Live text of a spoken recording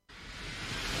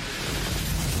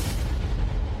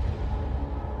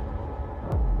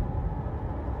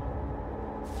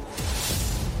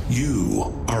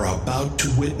You are about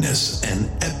to witness an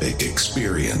epic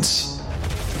experience.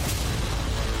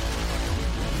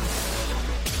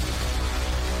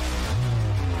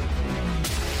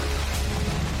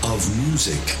 Of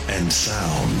music and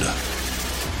sound,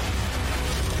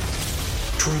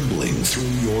 trembling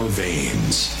through your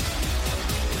veins.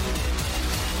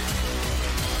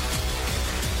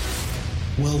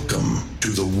 Welcome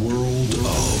to the world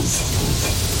of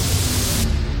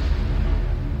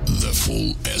The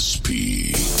Full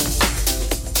SP.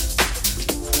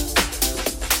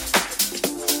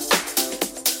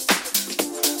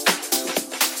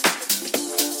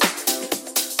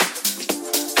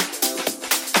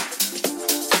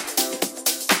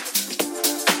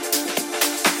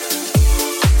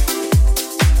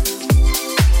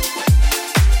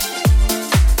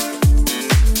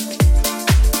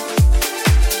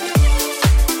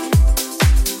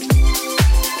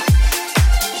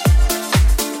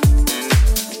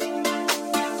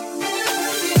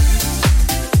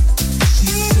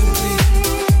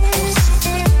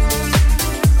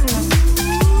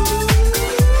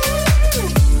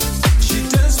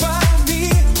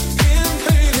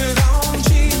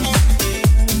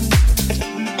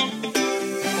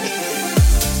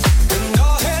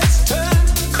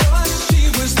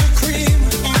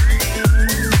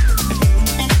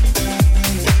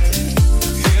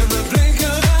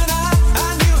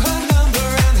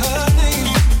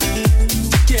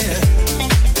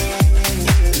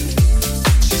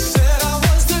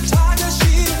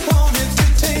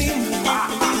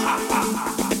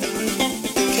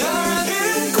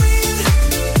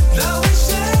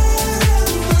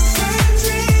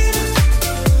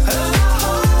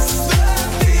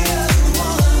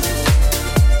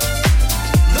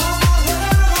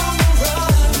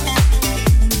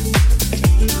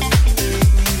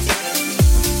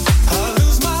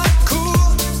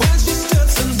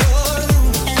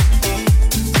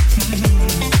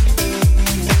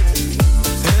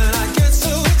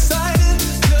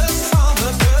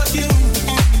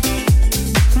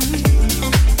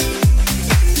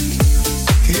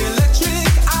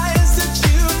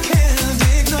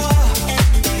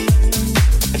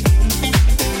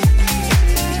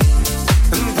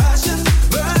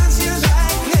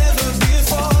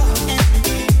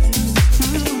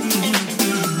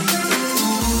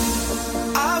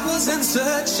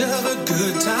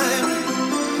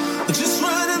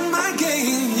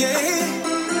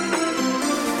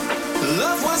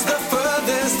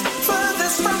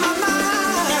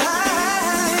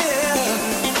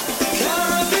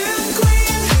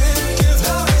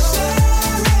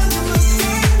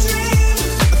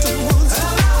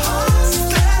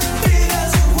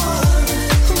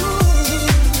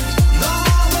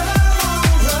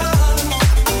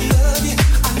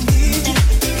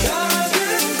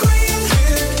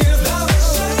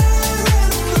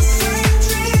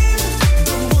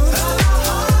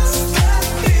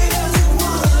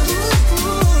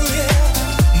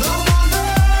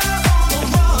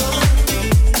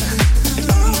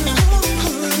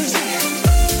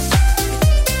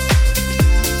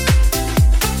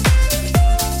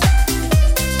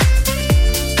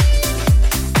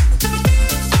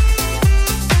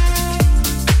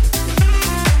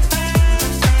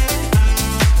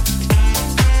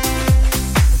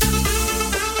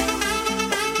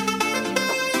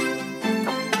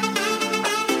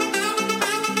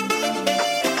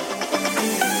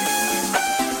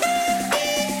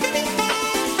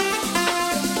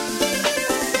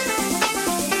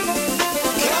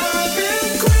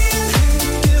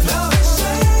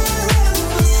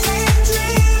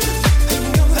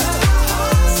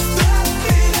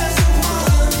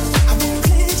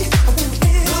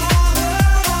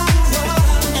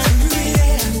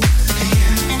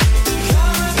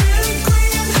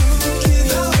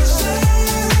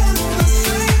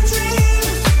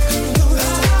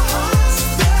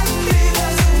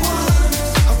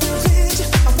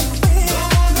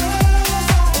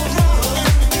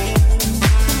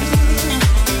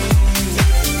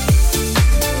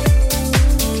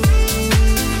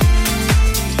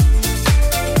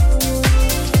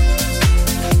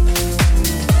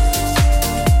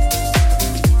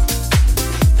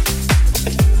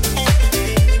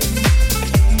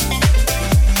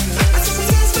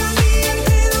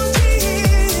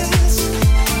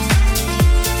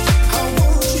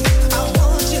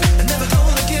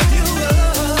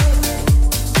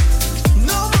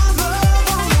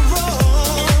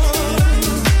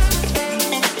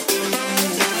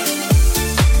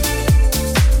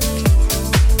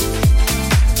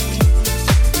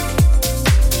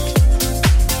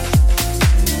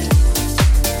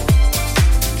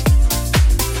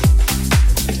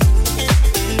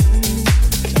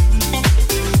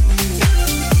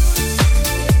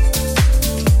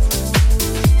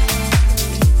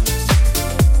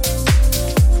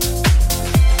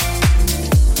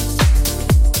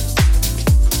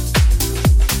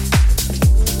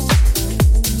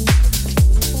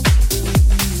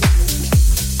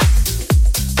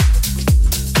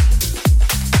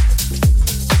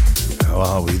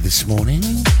 this morning.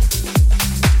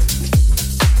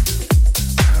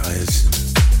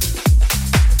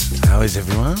 How is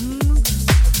everyone?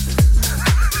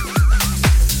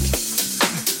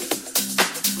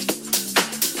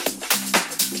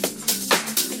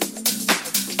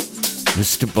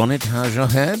 Mr. Bonnet, how's your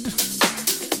head?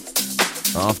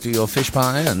 After your fish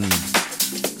pie and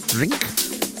drink?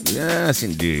 Yes,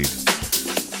 indeed.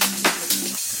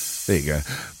 There you go.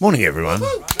 Morning, everyone.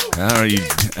 How are you?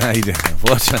 How you doing?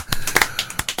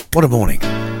 What a morning.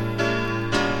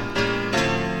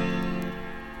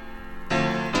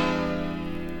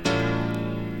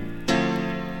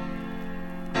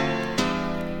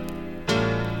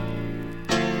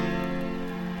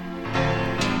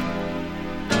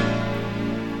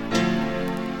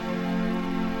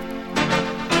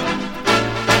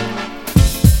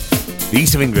 The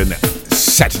East of England,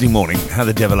 Saturday morning. How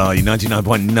the devil are you?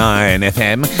 99.9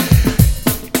 FM.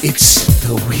 It's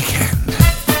the weekend.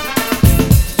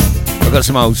 I've got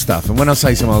some old stuff, and when I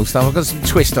say some old stuff, I've got some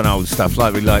twist on old stuff,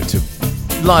 like we like to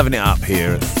liven it up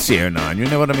here at Sierra 9. You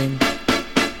know what I mean?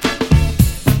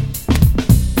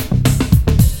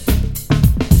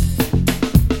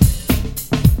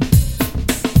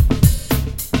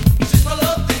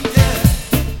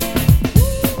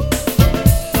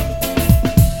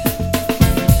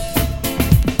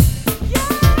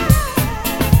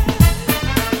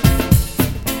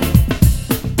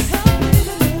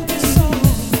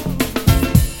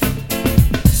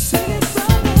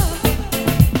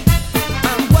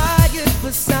 I'm wired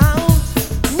for sound,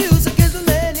 music.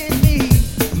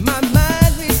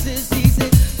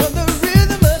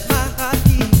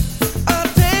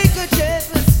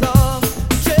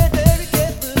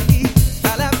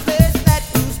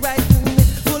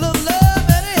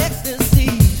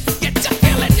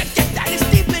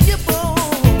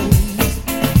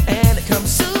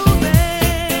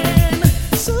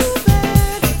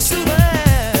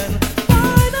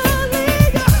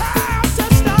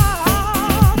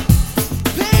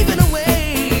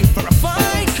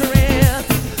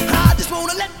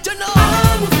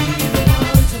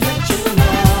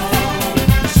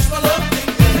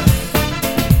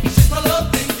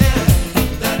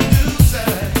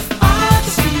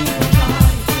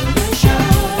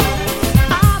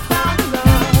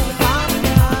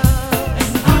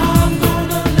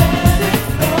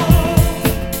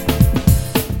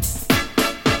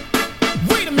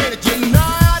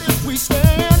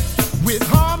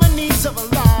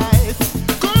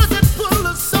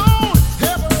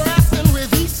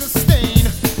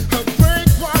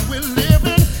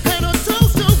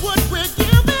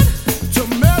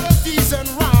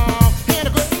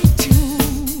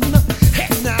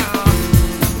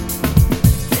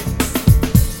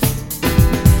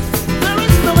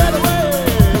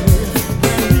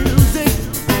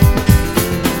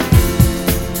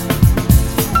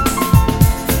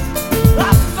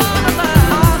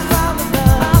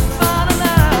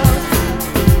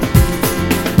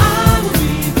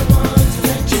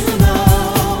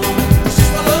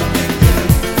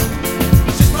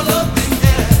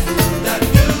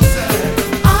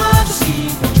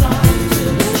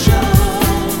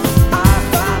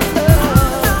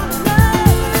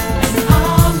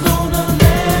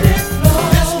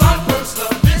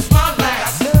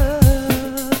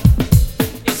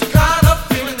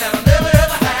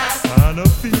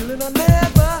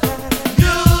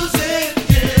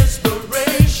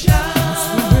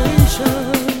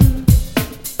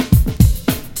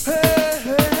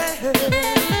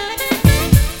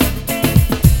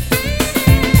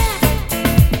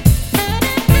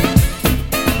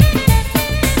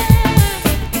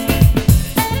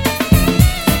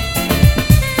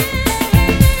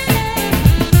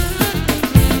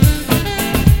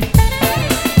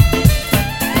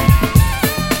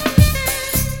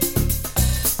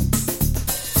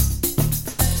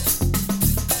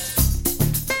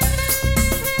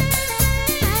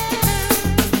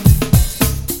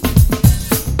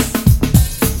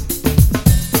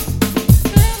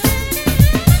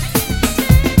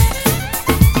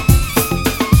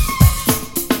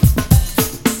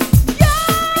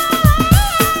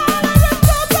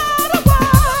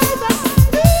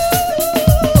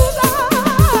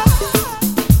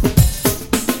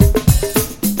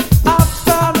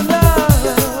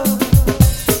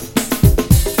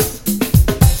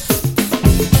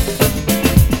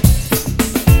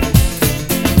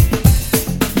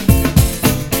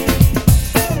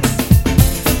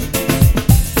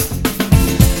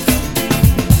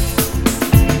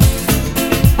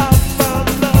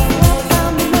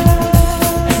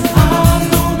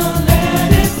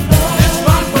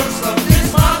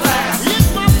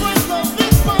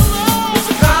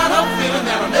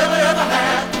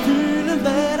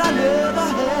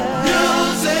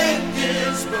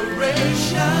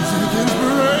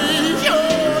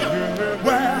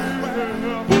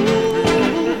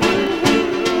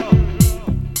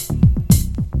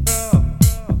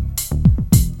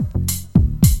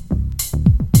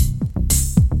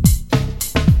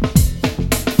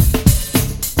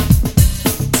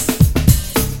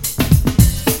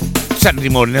 Saturday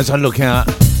morning as I look out.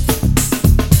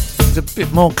 There's a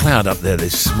bit more cloud up there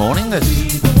this morning.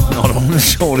 That's not on the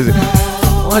shore, is it?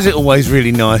 Why is it always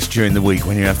really nice during the week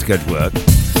when you have to go to work?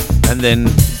 And then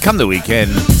come the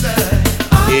weekend,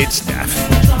 it's naff.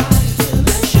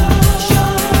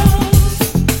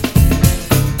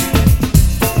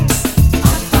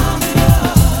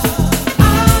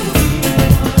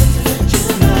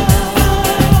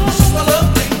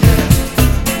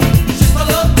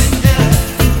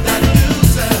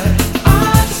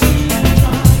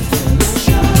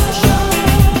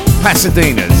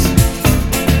 Pasadena's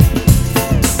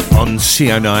on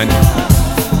CO9.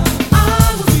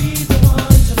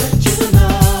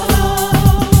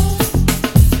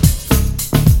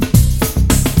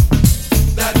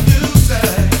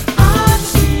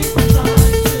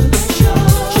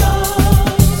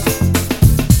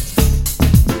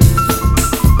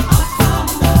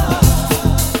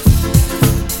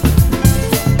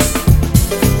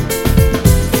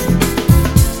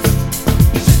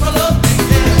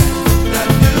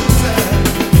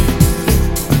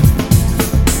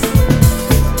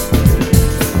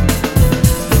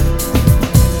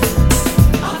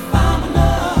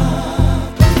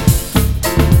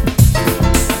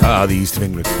 The East of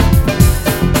England.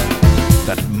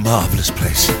 That marvellous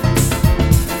place. I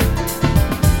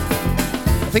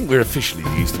think we're officially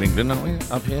the East of England, aren't we?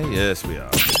 Up here? Yes, we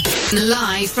are.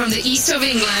 Live from the East of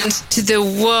England to the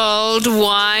World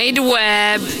Wide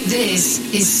Web. This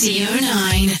is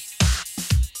CO9.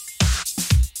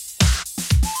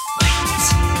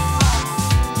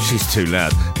 She's too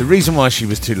loud. The reason why she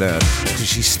was too loud is because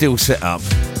she's still set up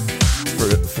for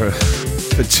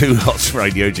two Hots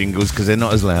radio jingles because they're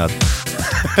not as loud.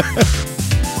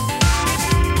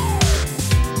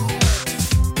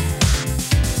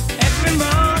 Every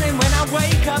morning when I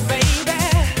wake up, baby,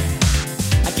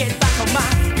 I get back on my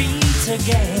feet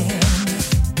again.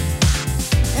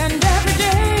 And every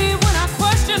day when I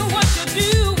question what you're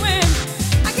doing,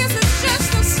 I guess it's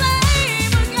just the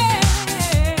same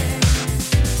again.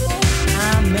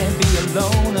 I may be a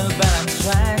loner, but I'm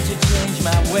trying to change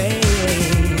my ways.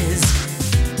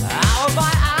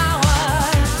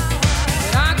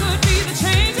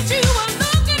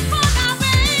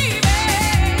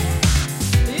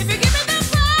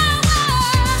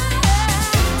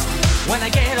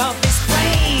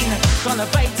 Gonna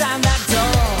break down that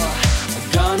door.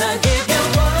 Gonna give you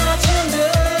what you're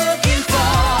looking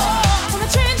for. Gonna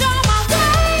change all my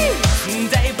ways,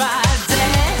 day by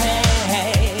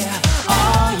day.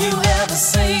 All you ever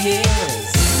say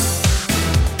is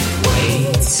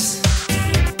wait.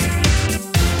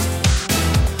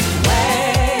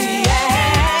 Wait,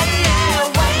 yeah,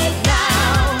 wait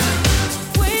now.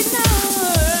 Wait now.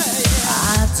 I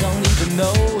don't even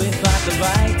know if I have the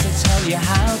right to tell you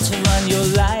how to run your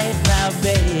life.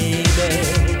 Baby,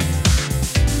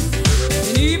 and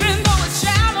even though it's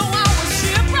shallow, I was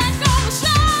shipwrecked on the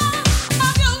shore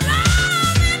of your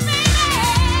loving,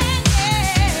 baby.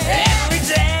 Every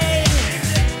day,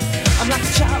 I'm like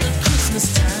a child at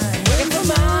Christmas time, waiting for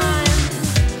mine,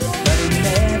 but it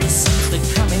never seems to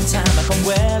come in time. I can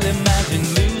well imagine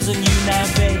losing you now,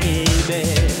 baby.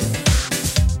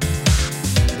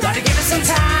 Gotta give it some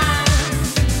time.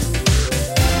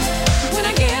 When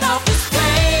I get off this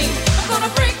plane, gonna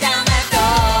break down that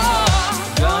door.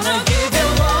 Gonna give you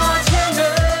what you're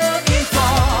looking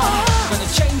for. Gonna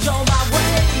change all my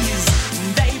ways,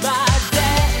 day by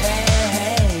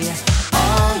day.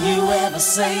 All you ever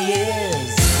say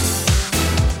is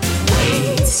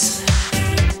wait.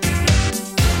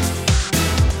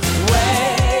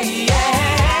 Wait,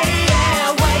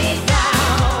 yeah, wait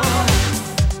now.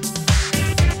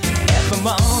 Every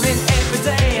morning, every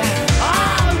day.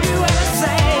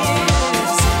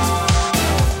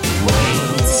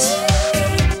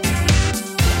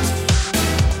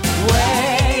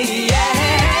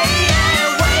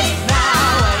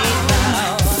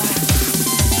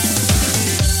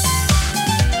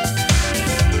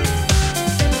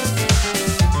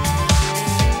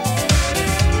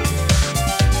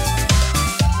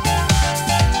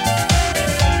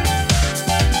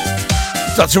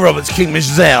 Dr. Roberts, King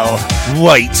Michelle,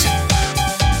 Wait,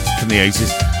 from the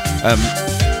 80s.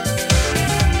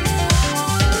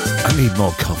 I need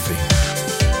more coffee.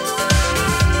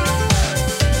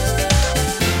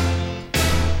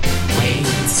 Wait.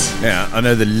 Yeah, I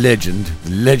know the legend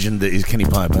that is Kenny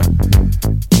Piper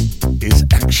is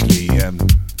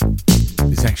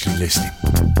actually listening.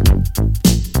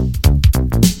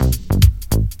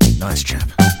 Nice chap.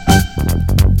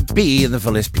 B in the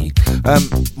full SP.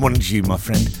 Morning to you, my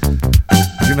friend. Do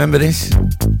you remember this?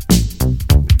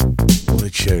 What a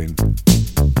tune.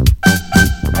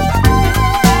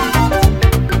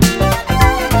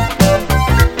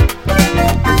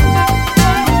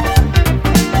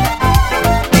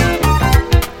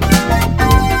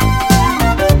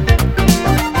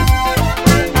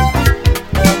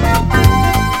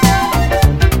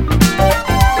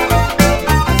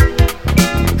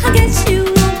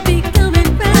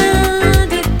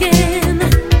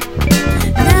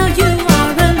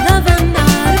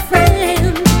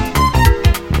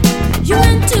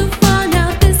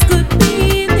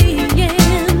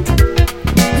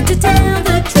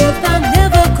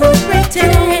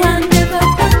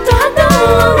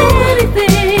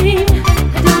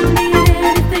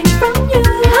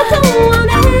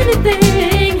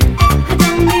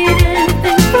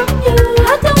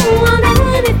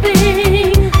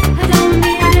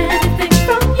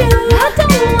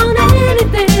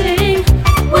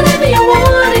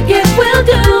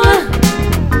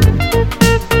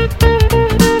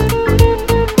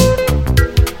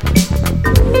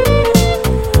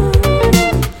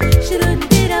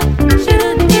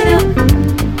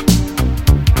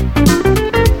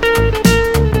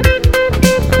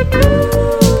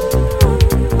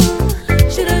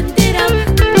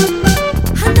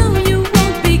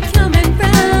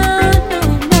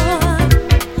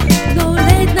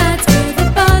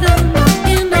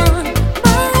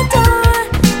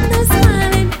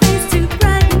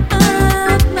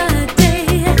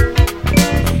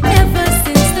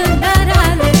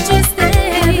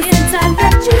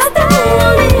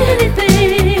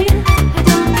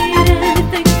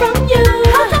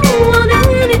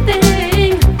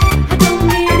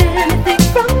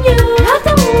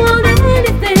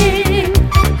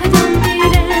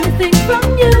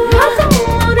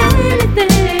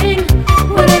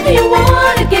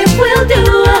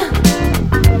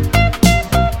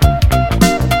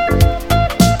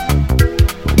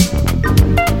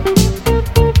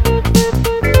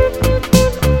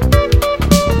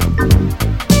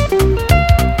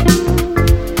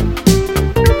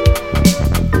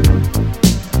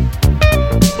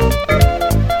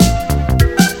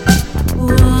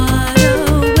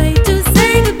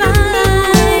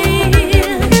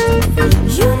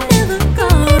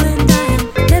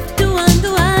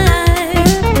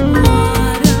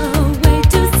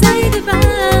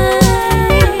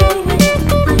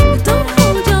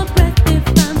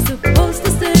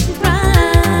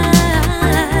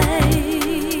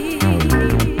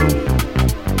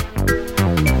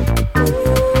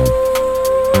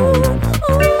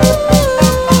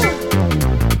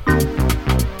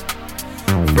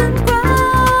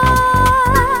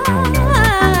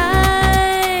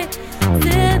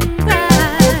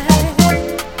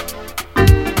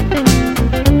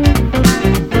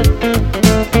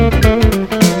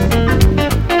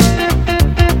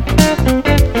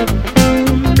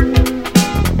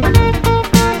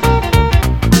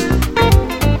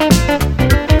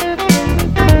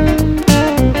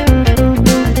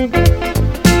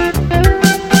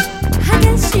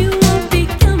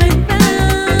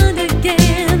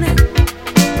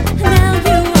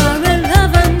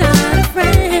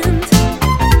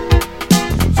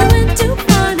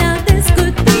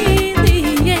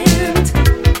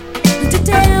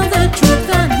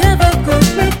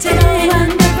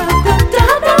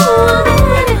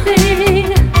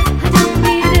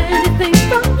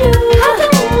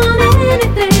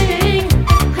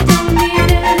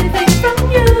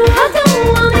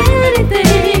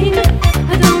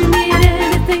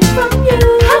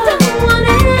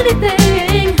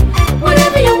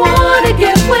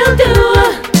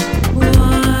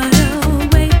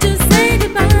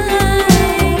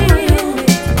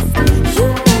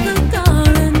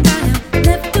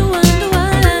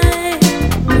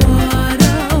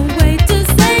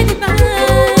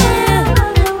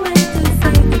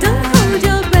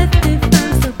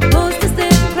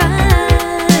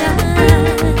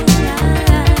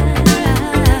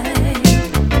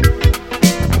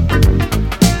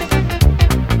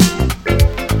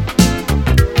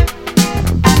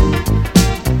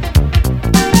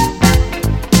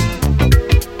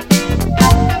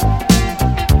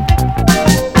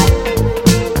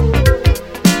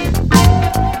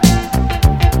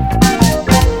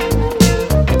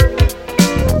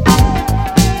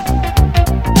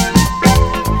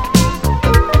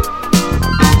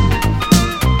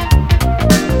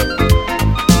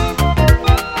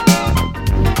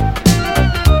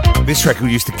 This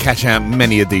record used to catch out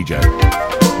many a DJ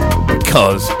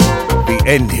because the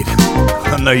ending,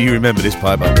 I know you remember this,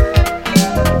 Piper,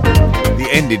 the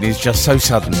ending is just so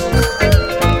sudden.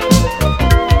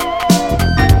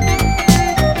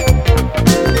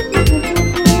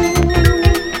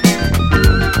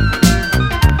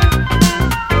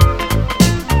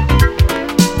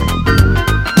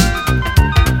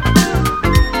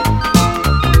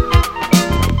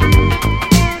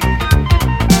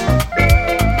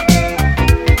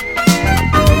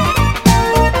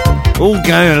 All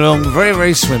going along very,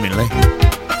 very swimmingly.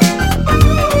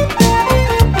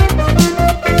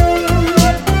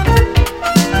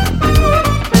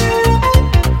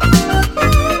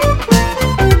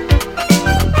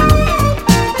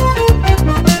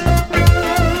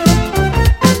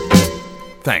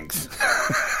 Thanks.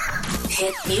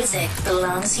 Hit music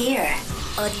belongs here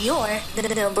on your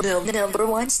number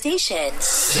one station.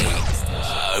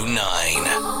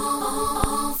 609.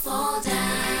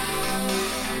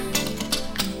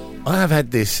 I have had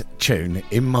this tune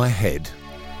in my head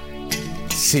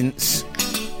since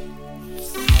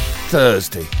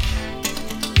Thursday.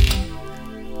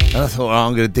 And I thought,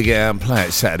 I'm going to dig it out and play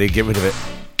it Saturday, get rid of it.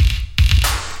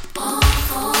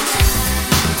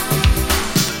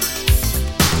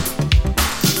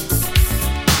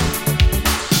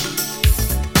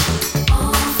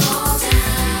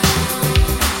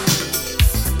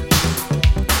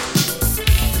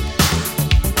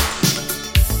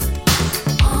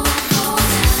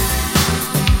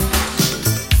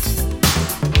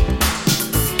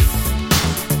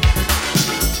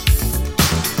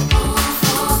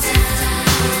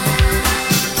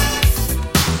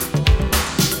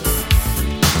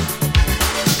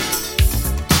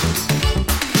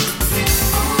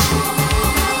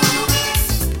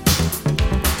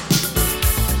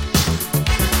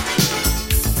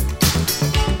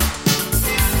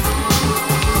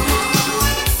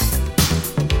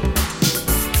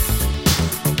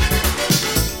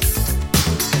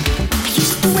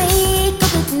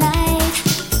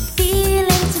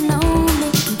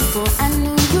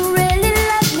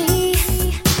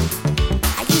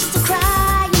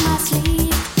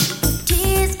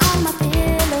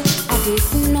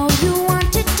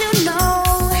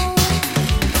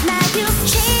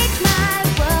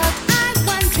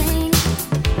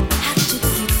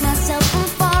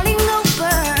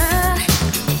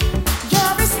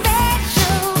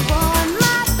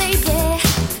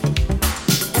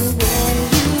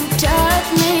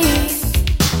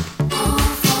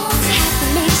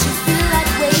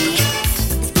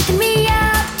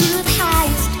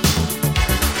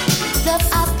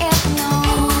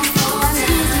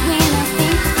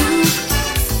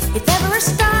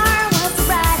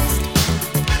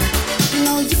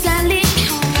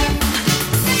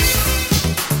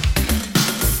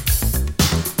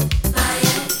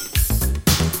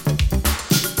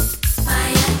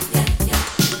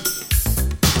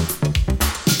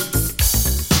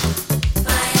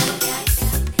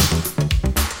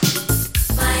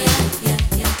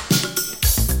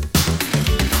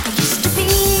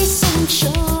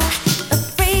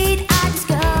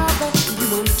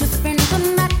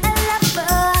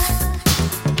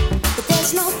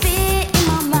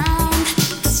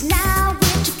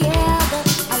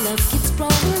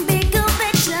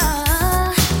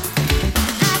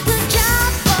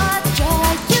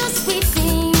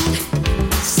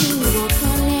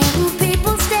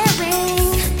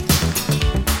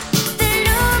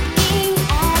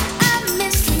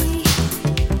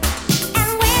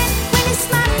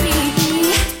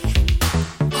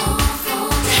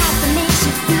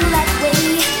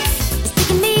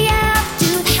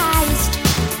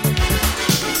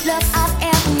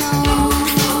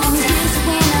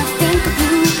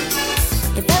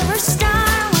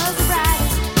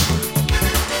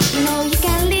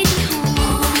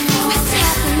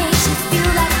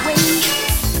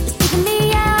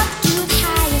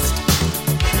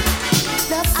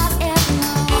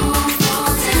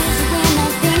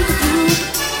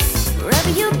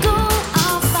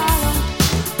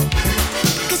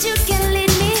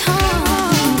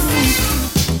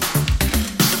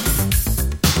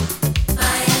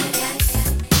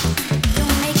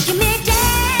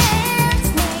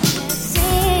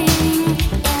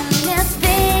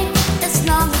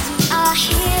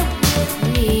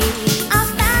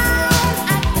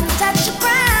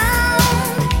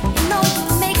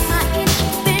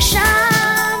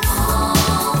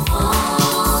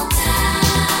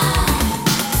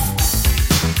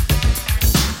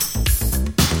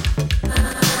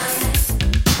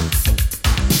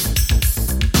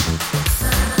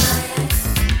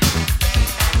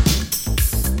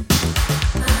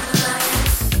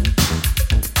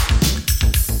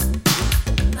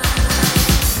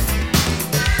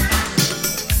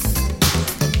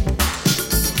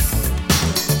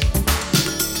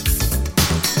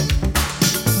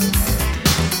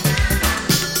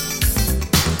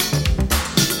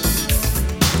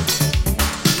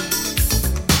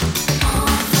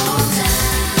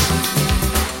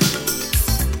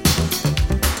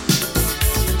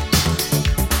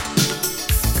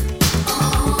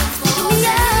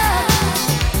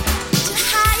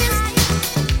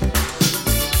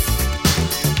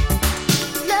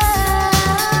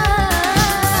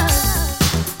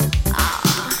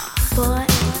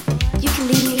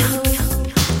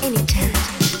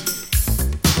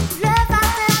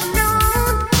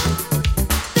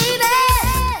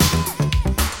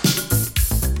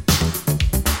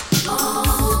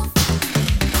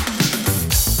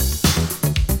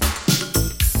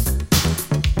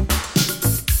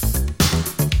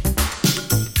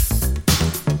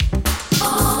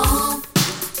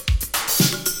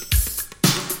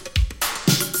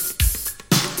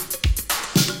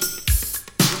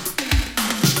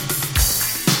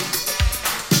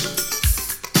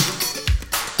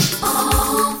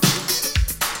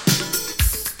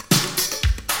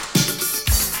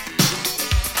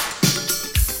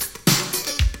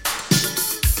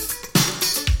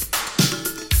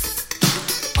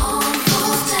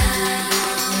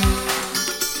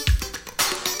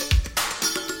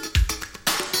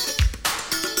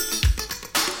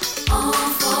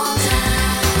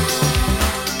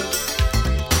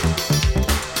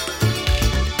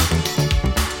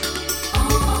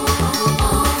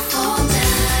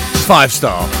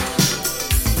 5-star.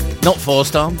 Not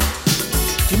 4-star. Do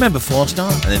you remember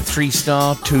 4-star? And then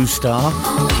 3-star, 2-star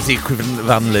is the equivalent of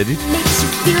unleaded. Makes you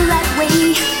feel that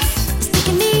way.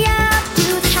 Sticking me up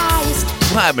to the highest.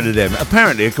 What happened to them?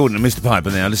 Apparently, according to Mr.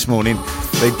 Piper now this morning,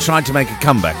 they tried to make a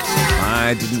comeback.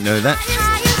 I didn't know that.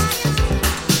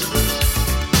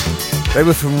 They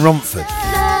were from Romford.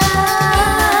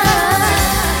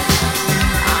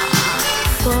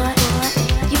 Boy,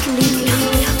 you can leave me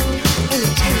anytime.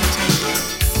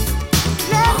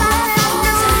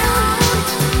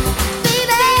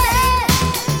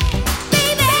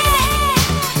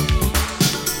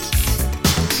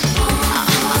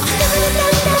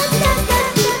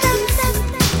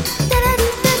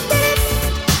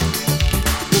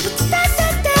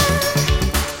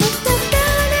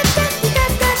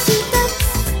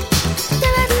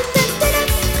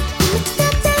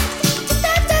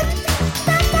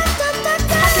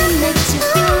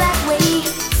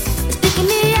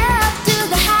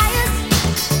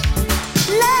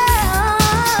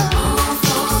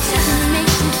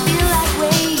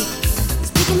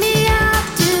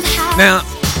 Now,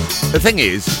 the thing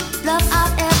is,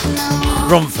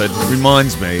 Romford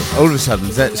reminds me, all of a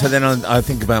sudden, so then I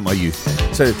think about my youth.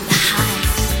 So,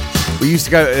 we used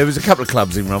to go, there was a couple of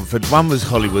clubs in Romford. One was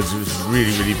Hollywood's, it was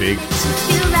really, really big.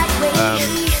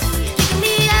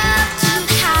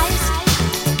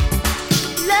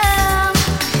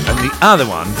 And the other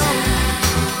one,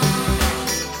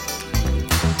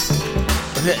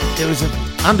 there was an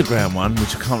underground one,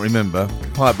 which I can't remember.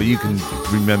 Piper, you can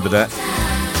remember that.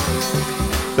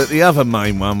 But the other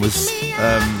main one was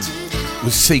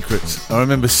Secrets. I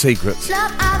remember Secrets.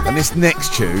 And this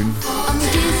next tune,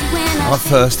 I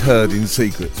first heard in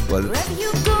Secrets. Well, yeah,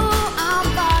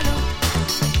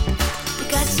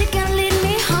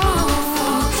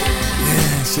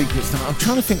 Secrets. I'm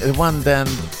trying to think of the one down.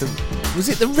 Was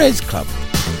it the Res Club?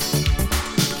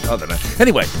 I don't know.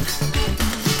 Anyway,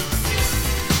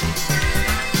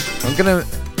 I'm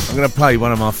gonna play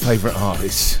one of my favourite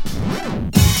artists.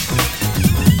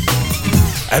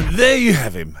 And there you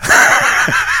have him.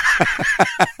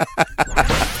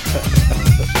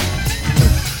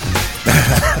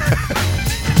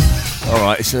 All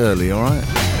right, it's early, all right?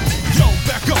 Yo,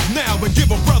 back up now and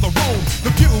give a brother room.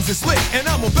 The fuse is lit and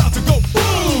I'm about to go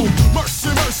boom.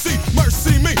 Mercy, mercy,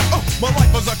 mercy me. Oh, my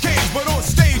life was a cage, but on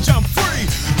stage I'm free.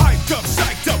 Hyped up,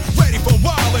 psyched up, ready for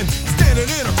wildin'.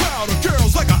 Standing in a crowd of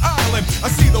girls like an island.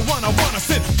 I see the one I wanna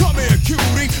sit. Come here,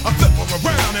 cutie. I flip her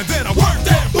around and then I work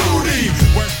that booty.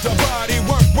 Work the body,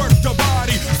 work the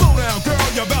body. Slow down, girl,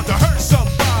 you're about to hurt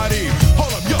somebody.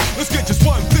 Hold up, yo, let's get just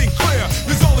one thing clear.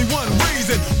 There's only one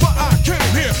reason why I came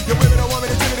here. Your women don't want me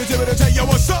to tell you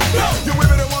what's up. No. Your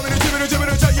women don't want me to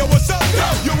tell you what's up. No.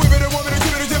 Your women don't want me to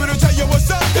tell you what's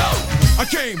up. No. I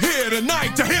came here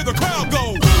tonight to hear the crowd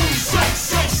go. Boom, shake,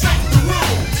 shake, shake the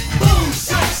room. Boom,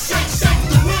 shake, shake, shake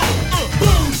the room.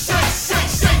 Boom, shake, shake,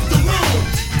 shake the room.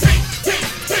 Tick, tick,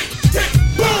 tick, tick,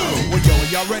 boom. Well, yo, are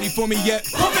y'all ready for me yet?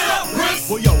 Pump it up, Prince.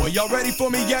 Well, yo, are y'all ready for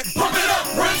me yet? Pump it up,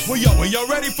 Prince. Well, yo, are y'all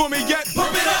ready for me yet?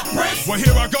 Pump it up, Prince. Well,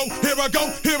 here I go, here I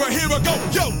go, here I go.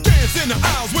 Yo, dance in the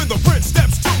aisles when the Prince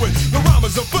steps to it. The rhyme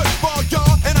is a football,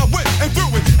 y'all, and I went and threw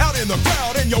it out in the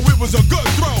crowd, and yo, it was a good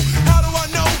throw. How do I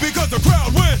know? Because the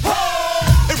crowd went,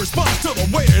 oh! In response to the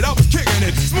way that I was kicking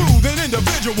it, smooth and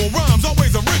individual rhymes,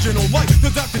 always original, like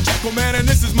the Dr. Jekyll man, and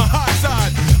this is my high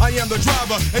side. I am the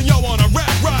driver, and y'all on a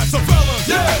rap ride, so fellas,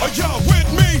 yeah, are y'all with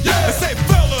me? Yeah. And say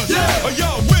fellas, yeah, are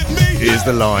y'all with me? Here's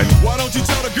the line. Why don't you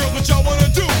tell the girls what y'all wanna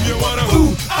do? You wanna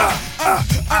ooh,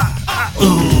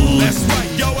 ooh. That's right,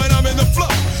 yo, and I'm in the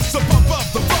flow. So pump up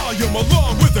the volume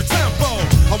along with the tempo.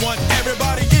 I want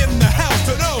everybody in the house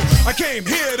to know I came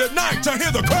here tonight to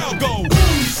hear the crowd go.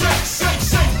 Boom, shake, shake,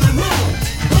 shake the room.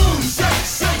 Boom, shake,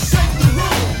 shake, shake the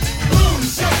room. Boom,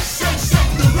 shake, shake,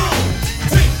 shake the room.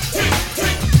 Tick, tick,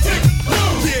 tick, tick,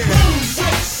 boom. Yeah. Boom,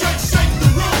 shake, shake, shake the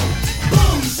room.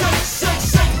 Boom, shake, shake,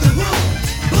 shake the room.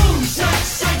 Boom, shake,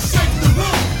 shake, shake the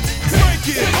room. Break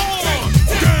it on down.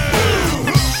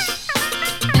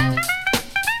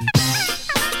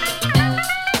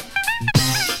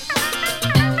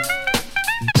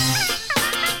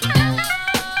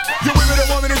 You women that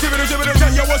want me to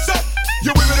tell you what's up.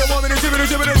 You women that want me to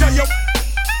tell you.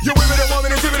 You women that want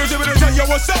me to tell you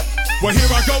what's up. Well, here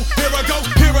I go, here I go,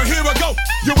 here I go.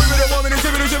 You women that want me to tell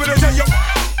you.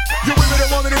 You women that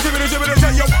want me to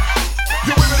tell you.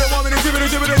 You women that want me to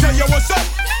tell you what's up.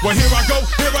 Well, here I go,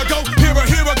 here I go, here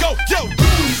I go. Yo,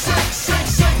 boom, shake, shake,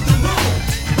 shake the room.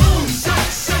 Boom, shake,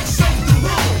 shake, shake the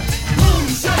room. Boom,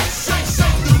 shake, shake,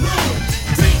 shake the room.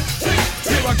 Tick, tick,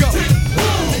 here I go.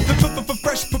 The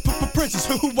fresh prince is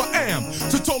who I am.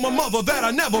 To told my mother that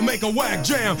I never make a whack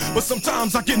jam. But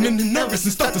sometimes I get nervous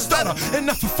and start to stutter, and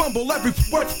I fumble every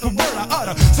word I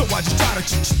utter. So I just try to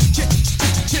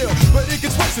chill, but it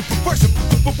gets worse and worse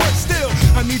still.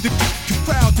 I need the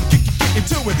crowd to get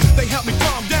into it. They help me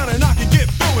calm down and I can get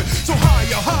through it. So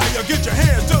higher, get your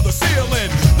hands to the ceiling.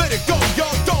 Let it go,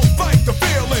 y'all, don't fight the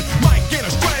feeling. Might get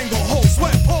a stranglehold,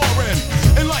 sweat pouring.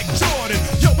 And like Jordan,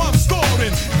 yo, I'm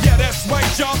scoring. Yeah, that's right,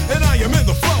 y'all, and I am in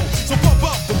the flow. So pump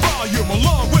up the volume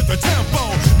along with the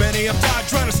tempo. Many have died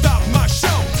trying to stop my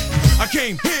show. I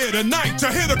came here tonight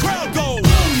to hear the crowd go.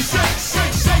 Boom, shake,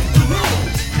 shake, shake the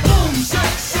room. Boom,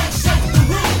 shake, shake, shake the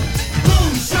room.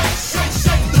 Boom, shake, shake,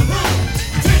 shake the room.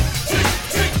 Tick, tick,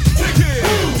 tick, tick, yeah.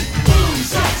 Boom, boom,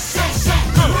 shake, shake, shake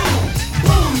the room.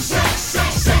 Boom, shake,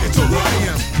 shake, shake it to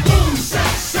Ryan. Boom,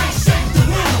 shake, shake, shake the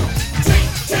room. Tick,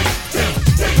 tick, tick,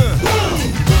 tick, boom,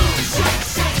 boom, shake,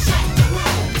 shake, shake the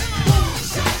room. Boom,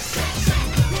 shake, shake, shake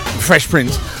the room. Fresh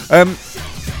Prince.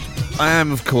 I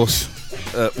am, of course.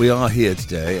 We are here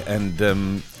today, and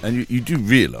you do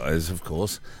realise, of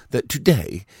course, that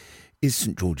today is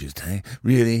St George's Day.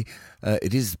 Really,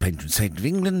 it is the patron saint of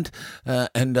England,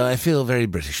 and I feel very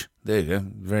British. There you go,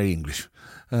 very English.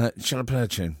 Shall I play a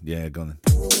tune? Yeah, go on then.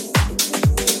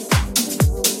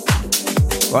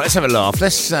 Right, let's have a laugh.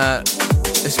 Let's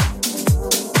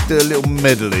do a little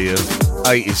medley of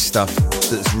 80s stuff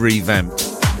that's revamped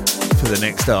for the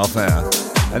next half hour.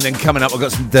 And then coming up, I've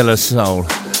got some De La Soul.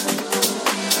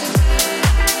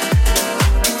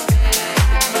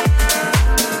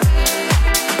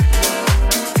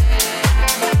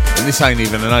 And this ain't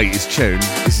even an 80s tune,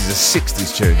 this is a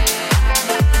 60s tune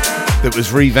that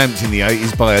was revamped in the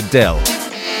 80s by Adele.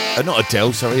 Not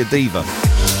Adele, sorry, a diva.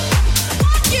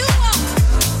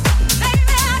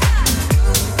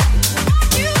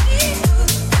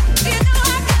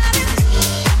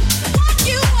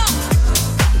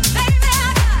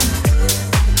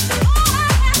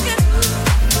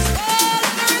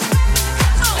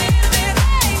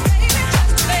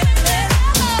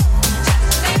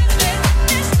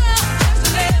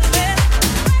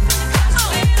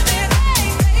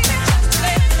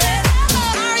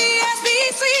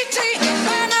 R-E-S-P-C-T,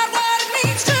 find out what it means.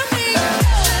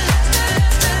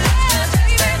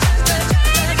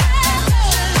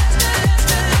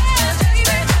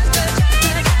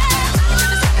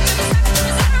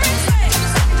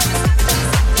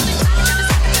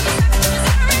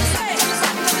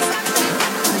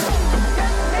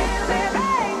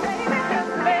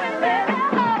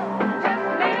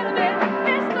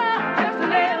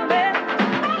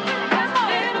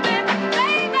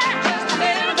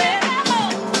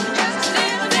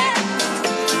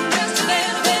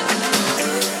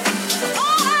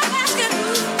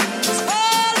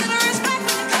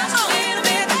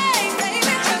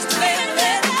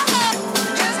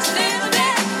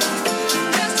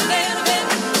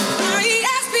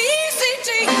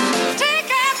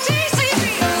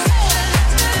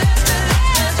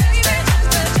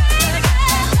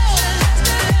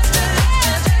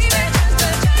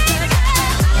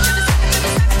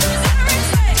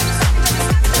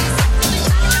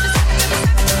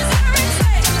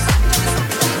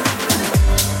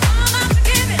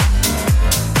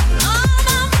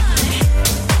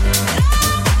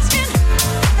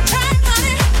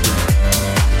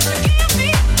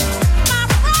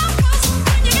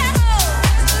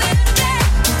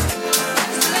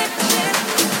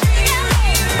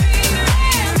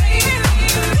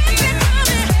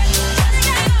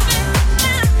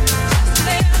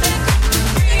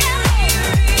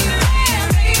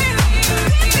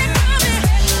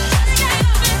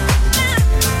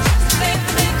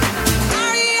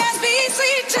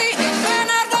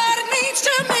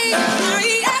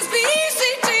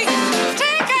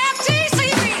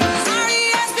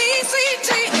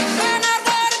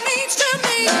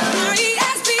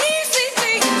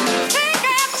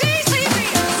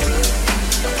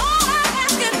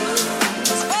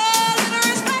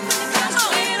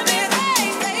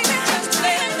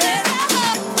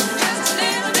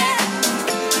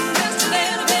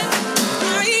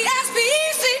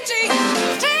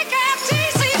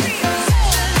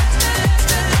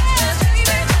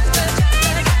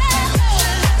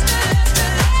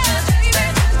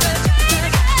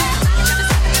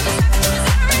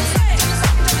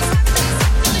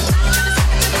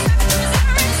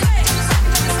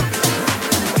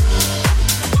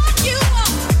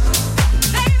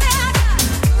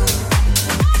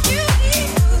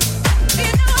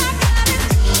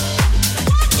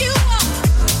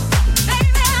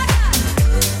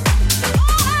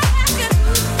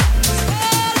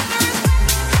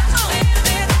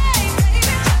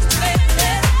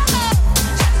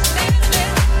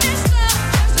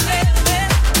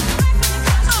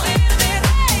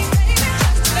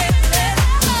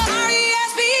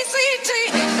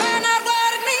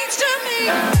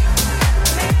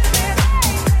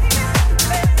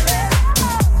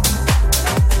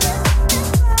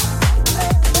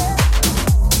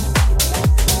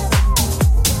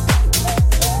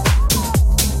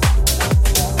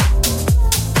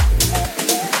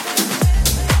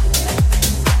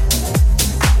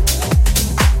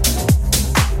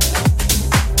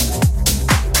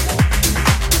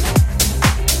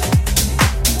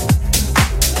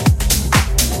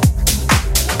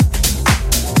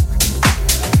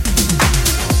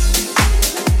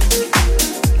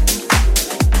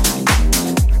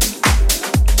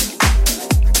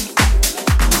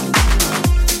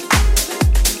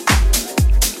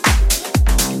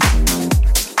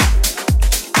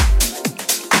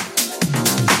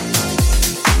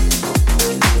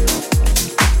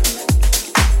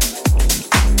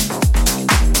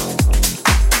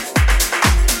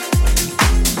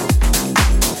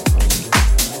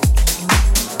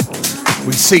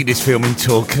 we see this film in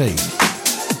Torquay.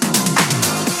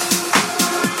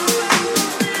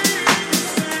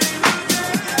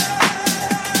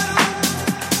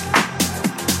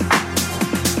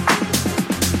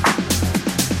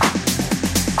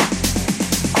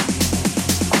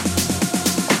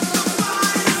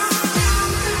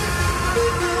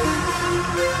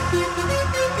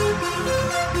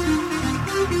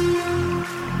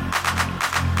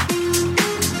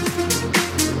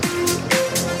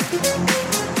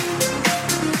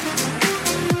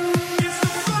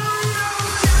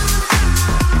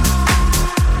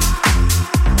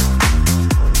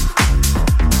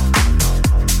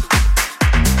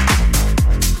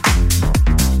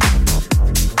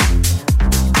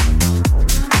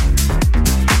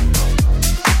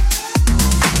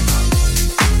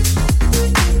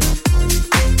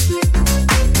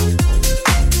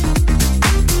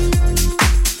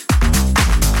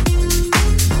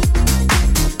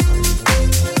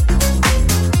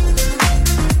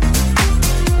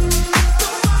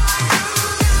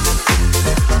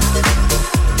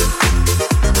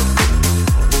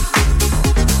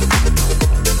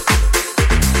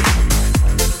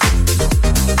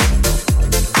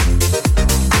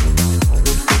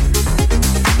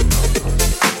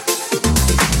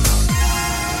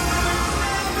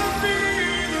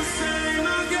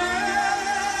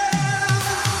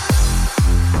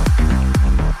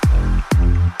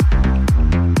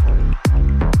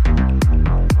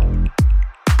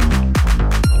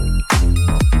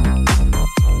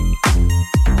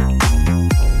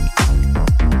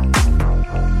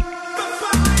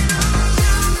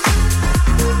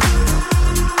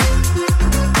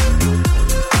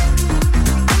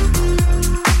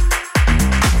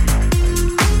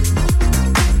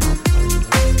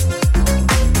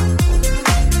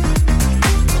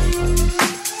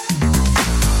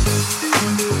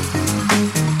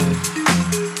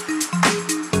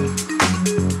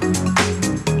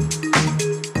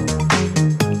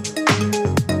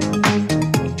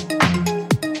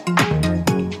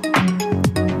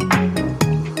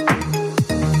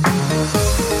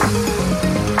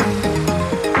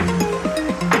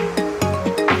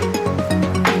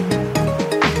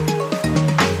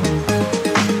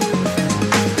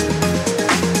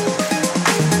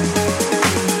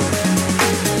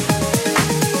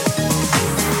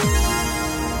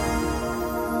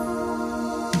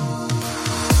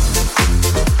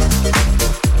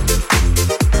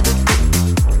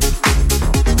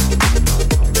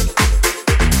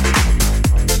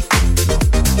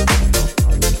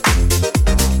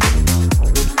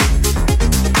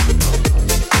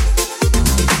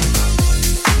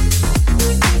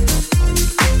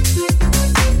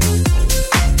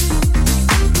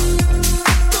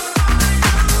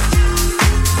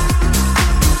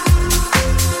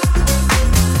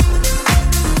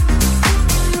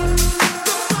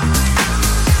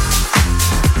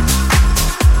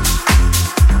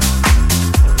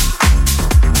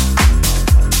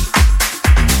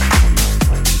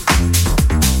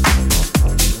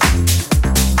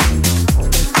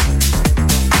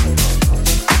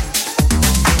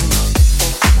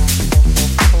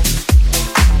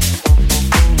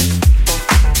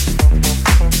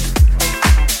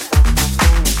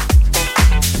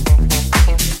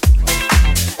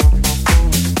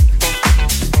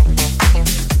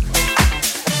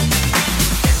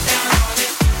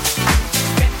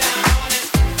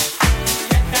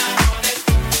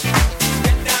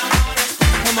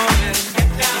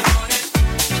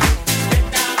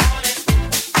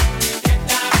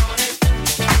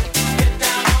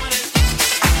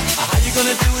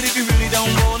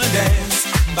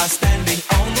 by standing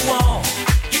on the wall.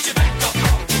 Get your back up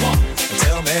on the wall.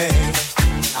 Tell me,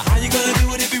 how you gonna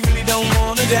do it if you really don't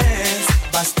wanna dance?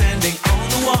 By standing on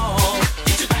the wall.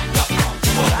 Get your back up on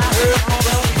the wall. I heard all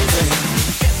the people say,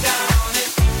 get down on it.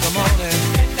 Come on and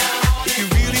get down on it. If you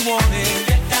really want it,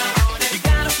 get down on it. You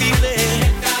gotta feel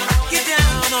it. Get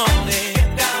down on it.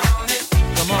 Get down on it.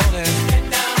 Come on and get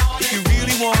down on it. If you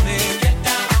really want it, get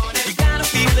down on it. You gotta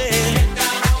feel it.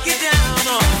 Get down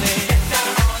on it. Get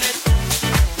down on it.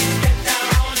 Get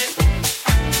down on it.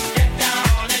 Get down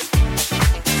on it.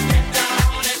 Get down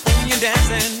on it. When you're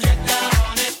dancing, get down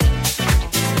on it.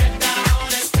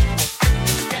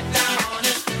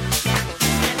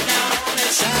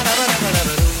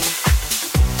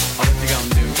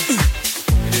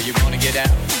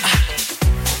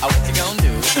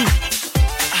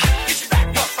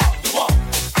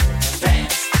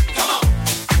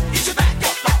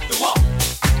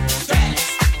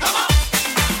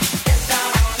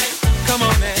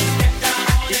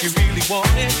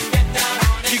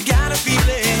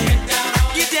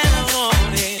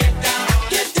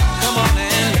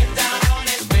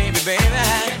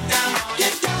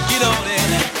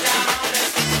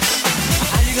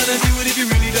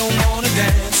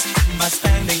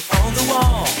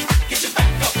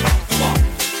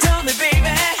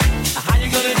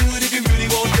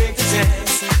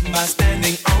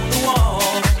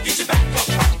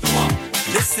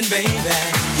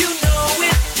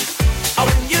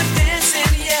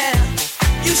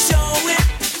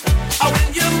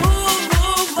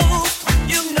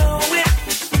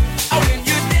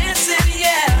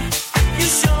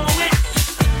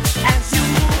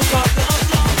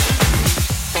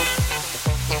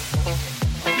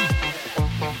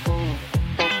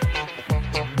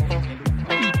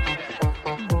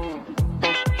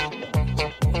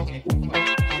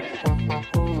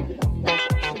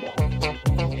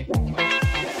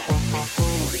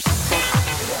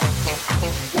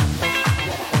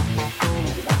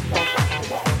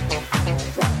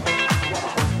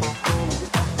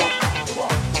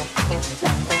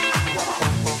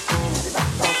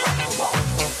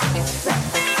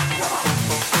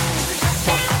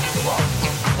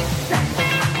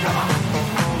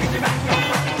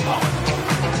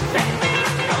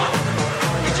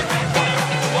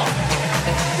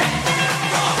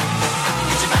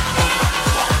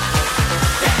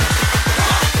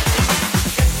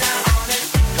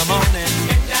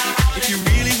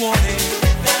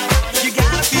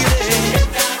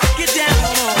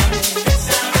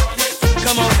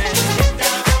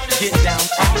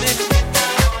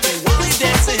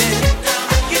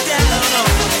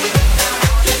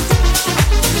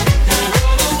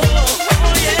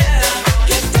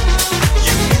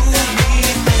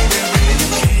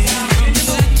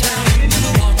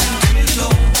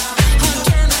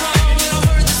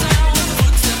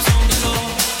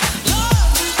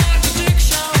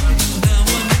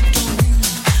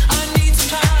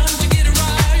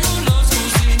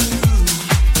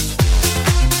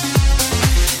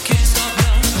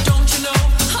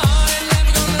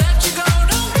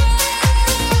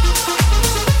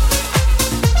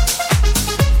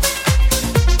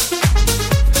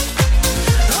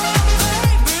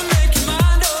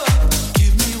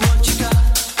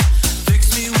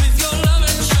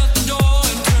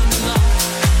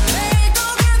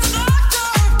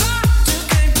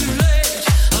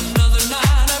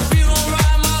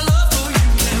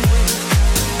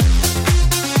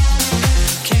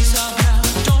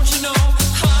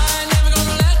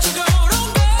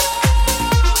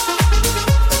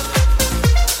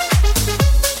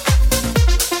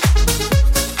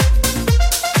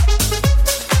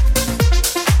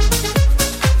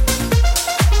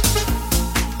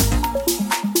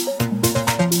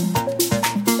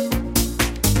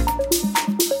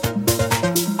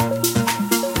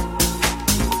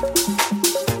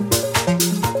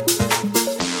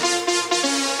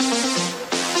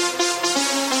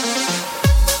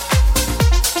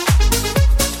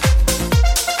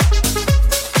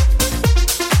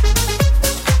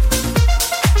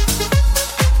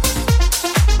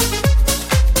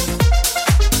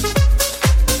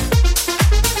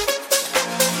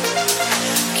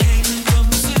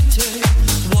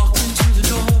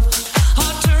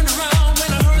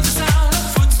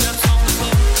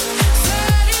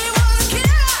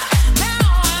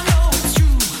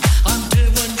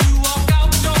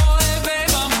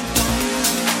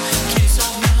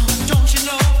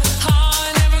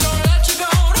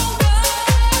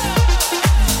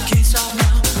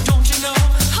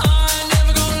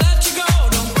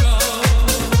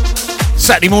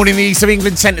 Saturday morning, the East of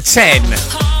England 10 to 10. And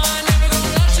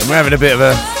we're having a bit of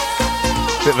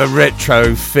a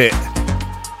retro fit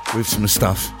with some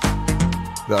stuff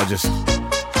that I just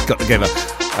got together.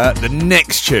 The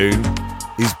next tune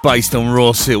is based on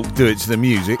Raw Silk, Do It to the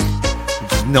Music,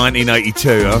 which is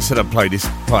 1982. I said I played this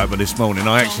piper this morning.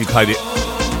 I actually played it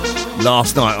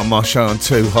last night on my show on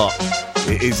Too Hot.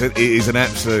 It is an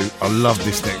absolute... I love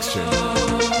this next tune.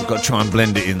 I've got to try and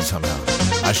blend it in somehow.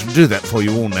 I shall do that for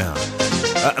you all now.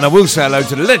 And I will say hello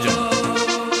to the legend.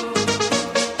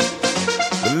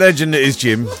 The legend that is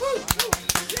Jim.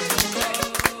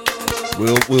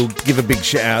 We'll give a big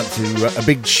shout out to a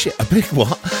big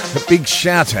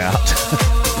shout out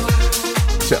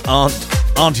to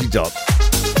Auntie Dot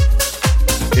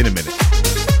in a minute.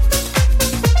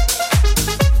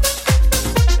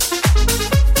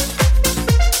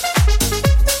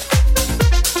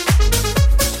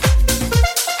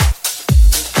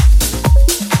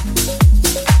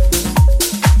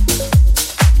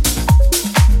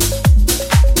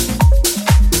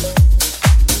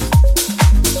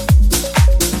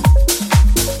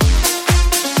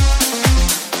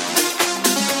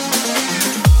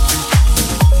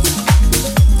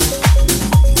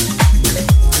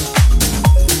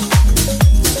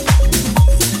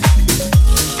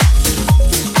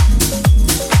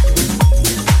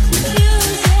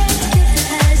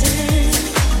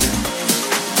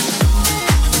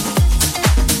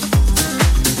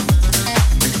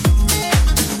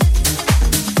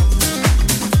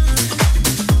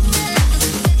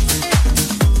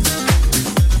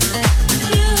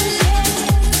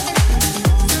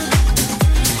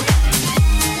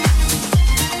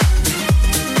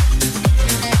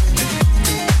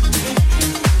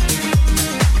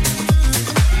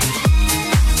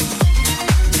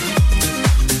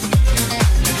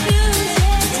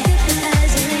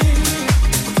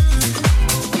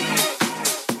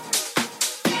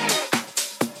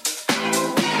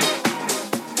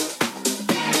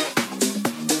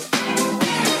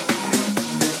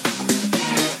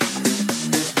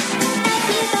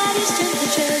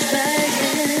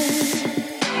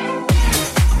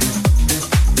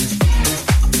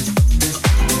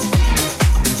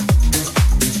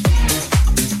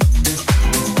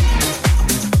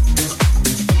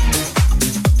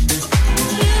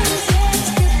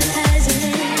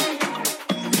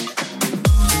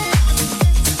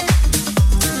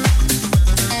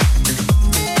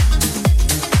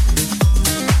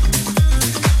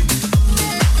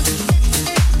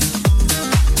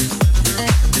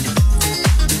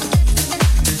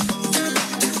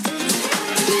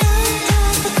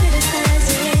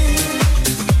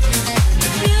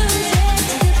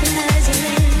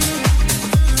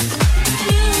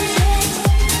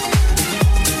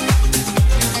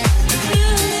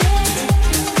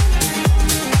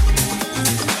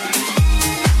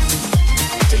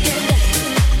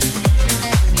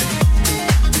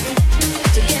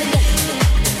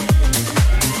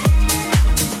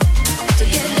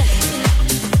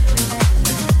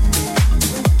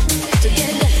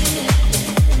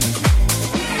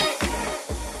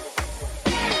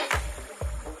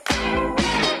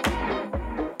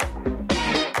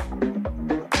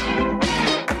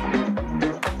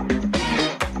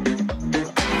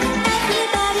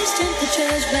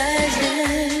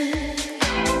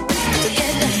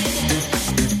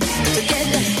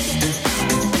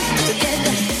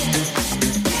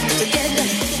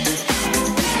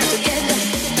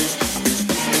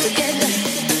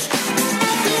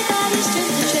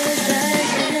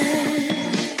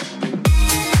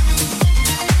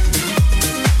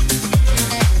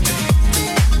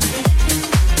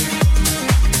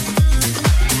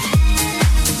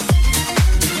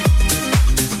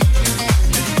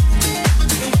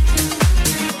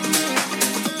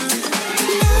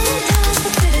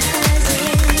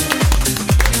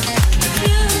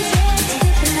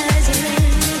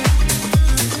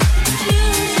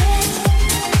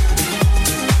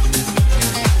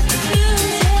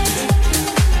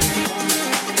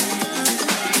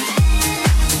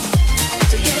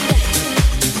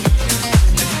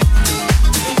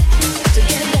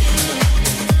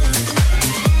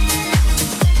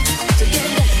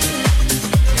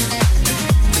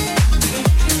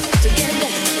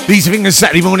 These fingers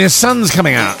Saturday morning, the sun's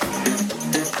coming out.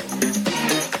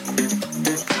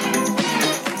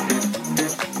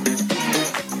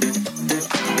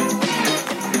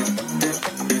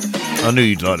 I knew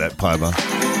you'd like that, Piper.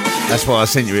 That's why I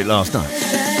sent you it last night.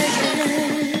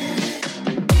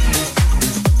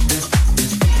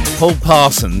 Paul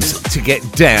Parsons, To Get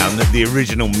Down, the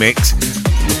original mix,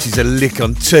 which is a lick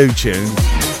on two tunes.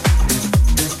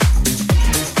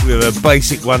 with a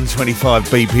basic 125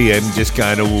 BPM just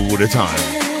going all the time.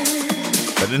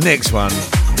 But the next one,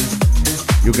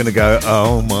 you're going to go,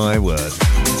 oh my word.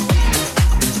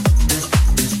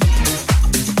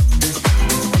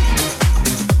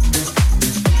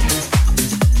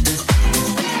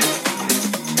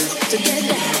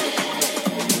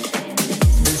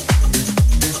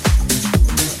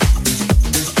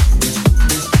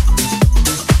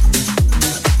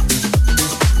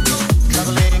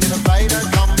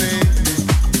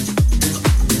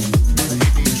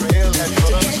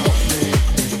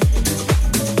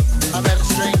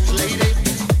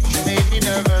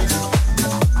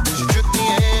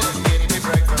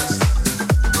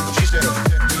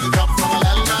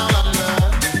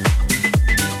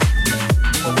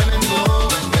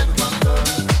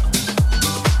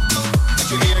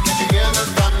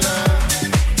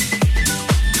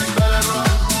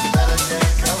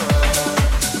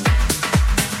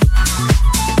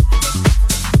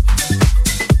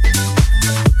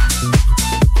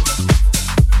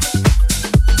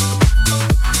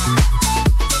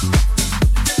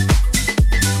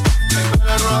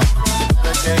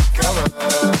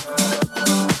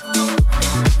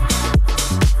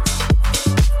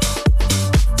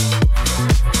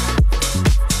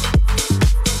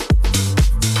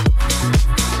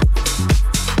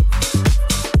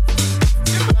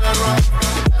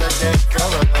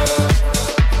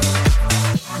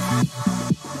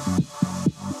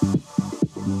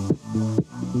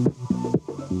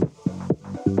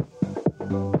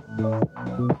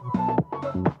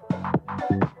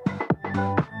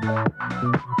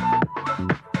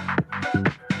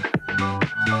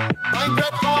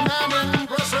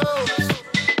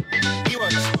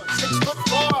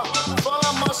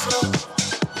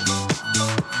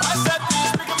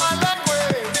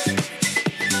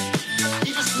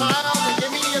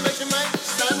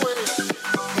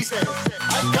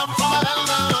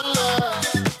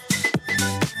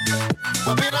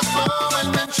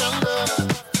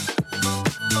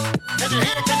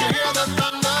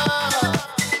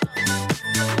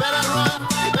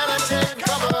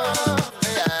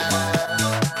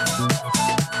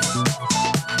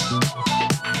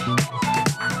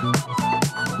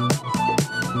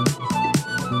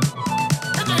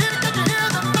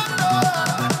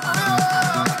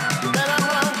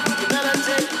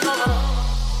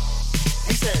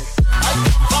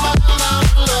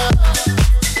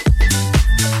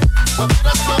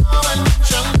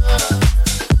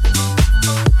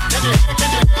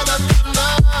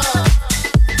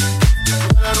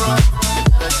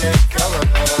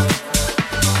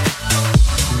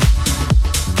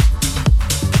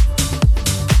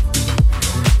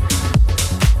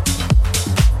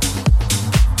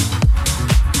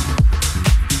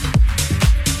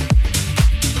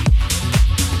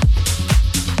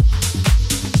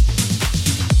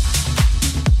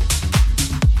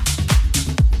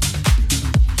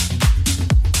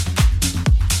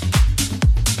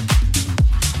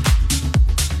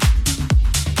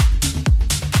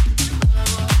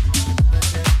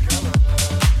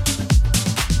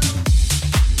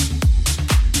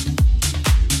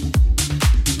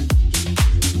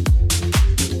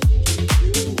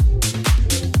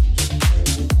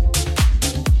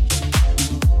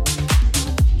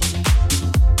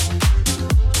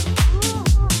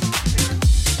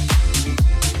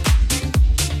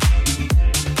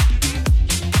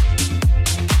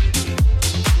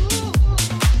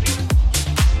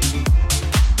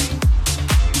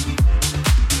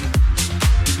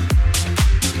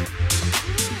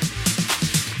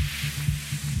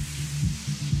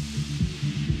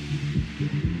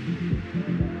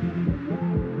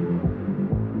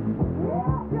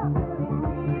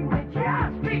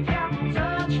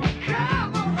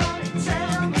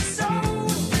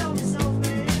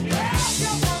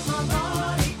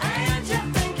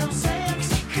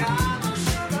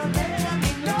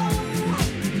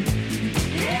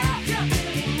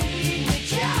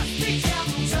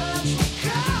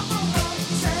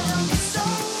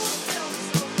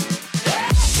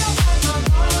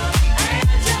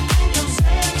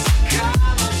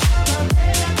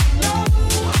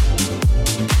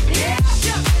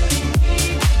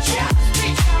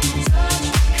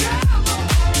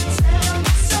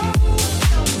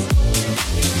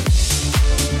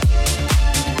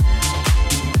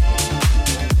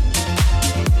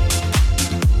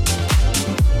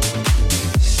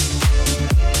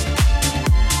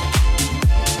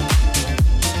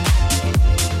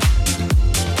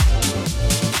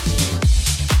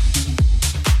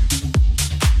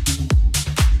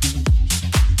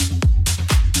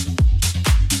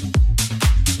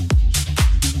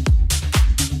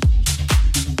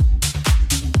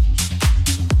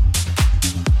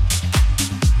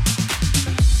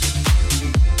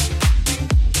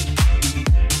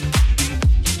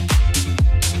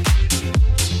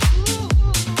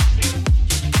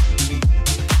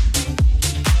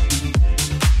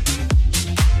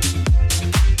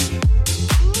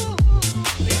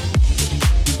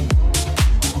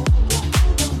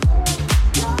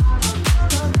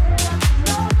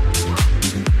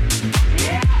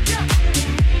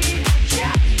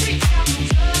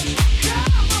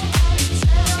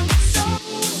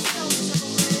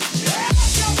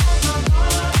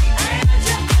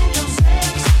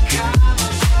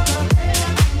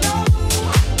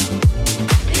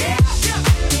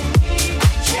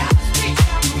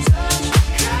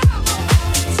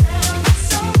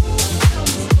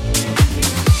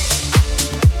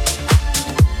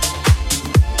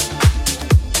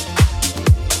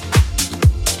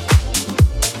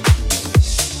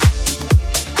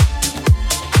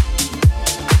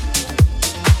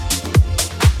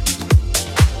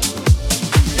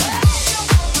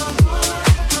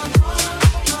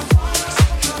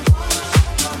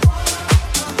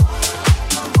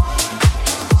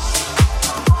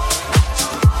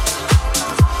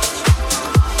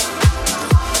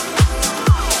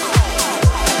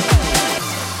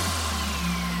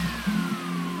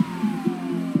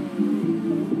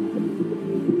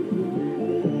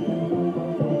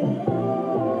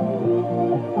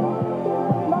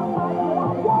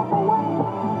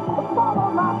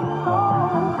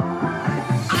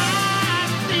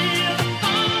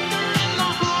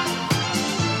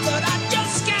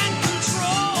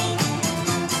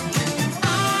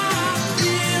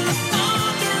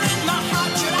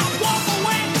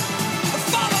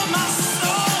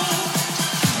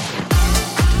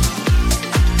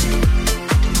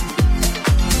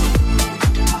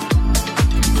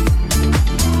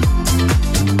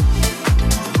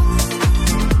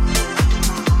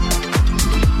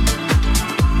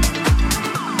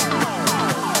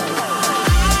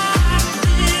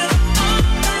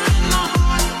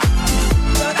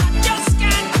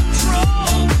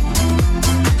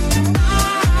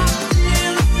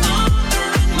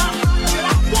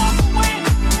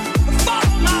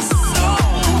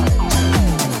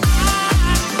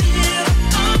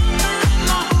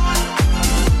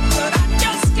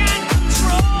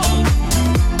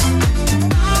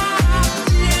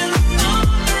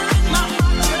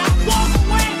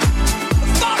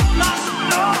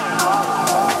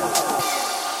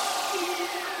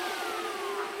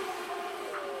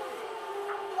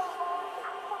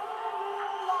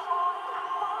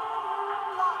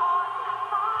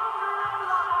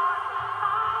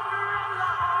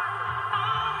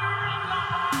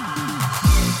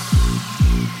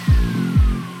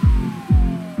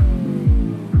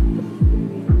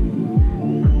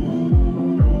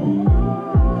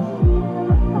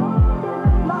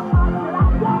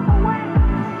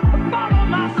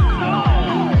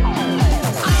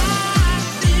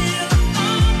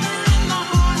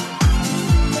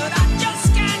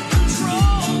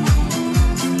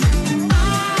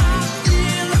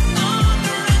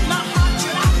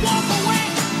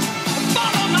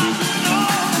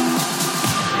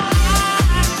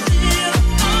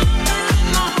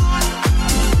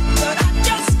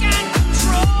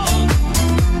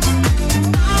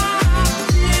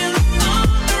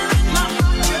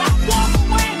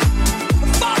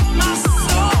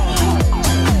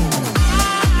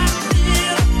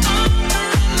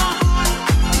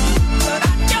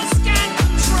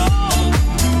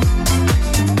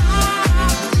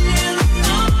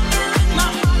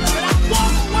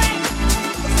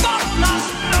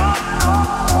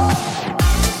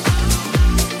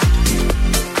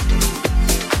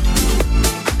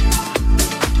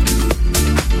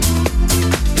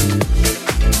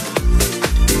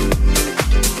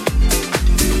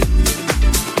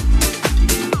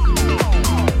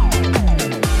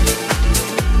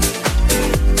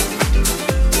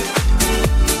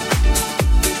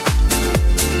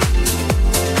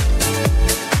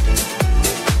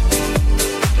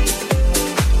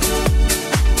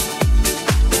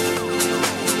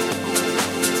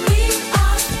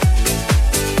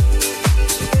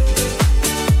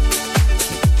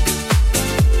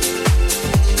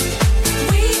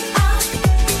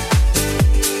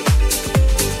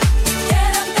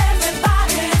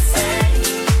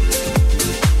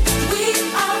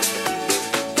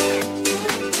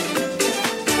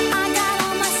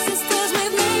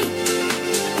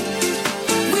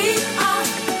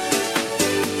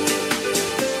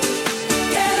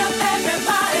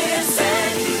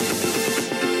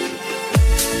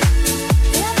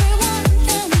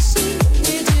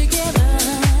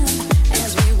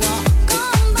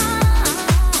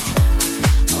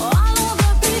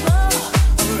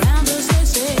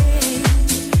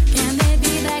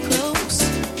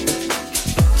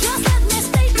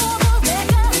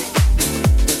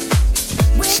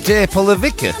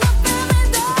 Stepolovica.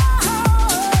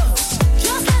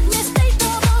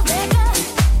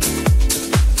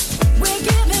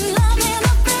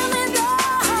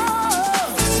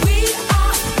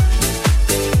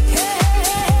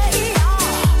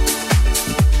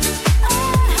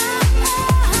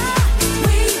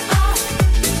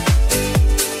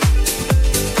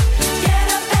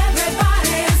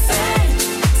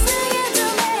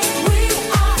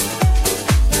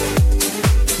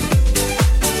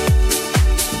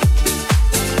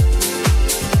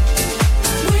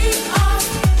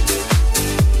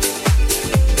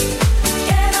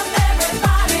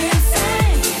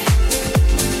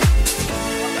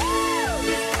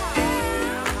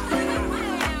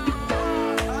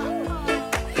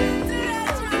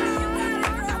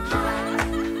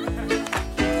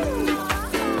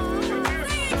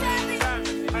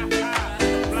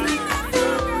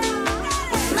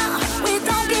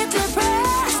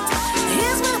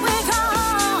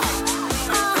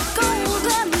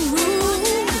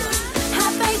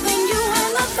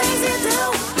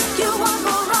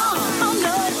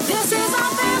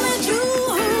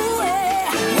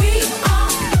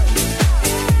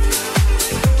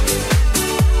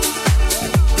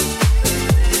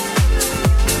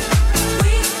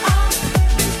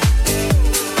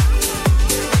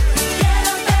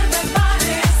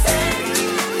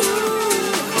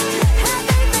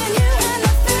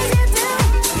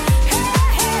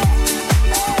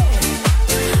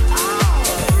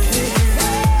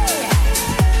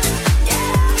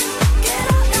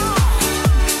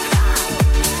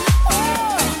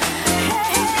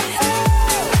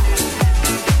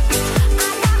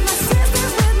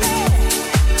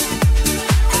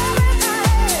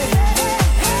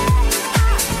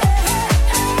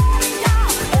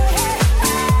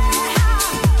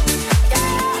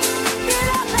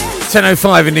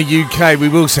 .05 in the UK. We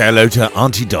will say hello to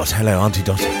Auntie Dot. Hello, Auntie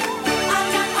Dot.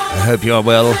 I hope you are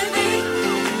well.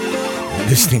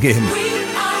 Listening in.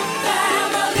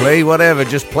 Play whatever,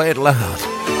 just play it loud.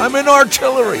 I'm in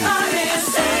artillery.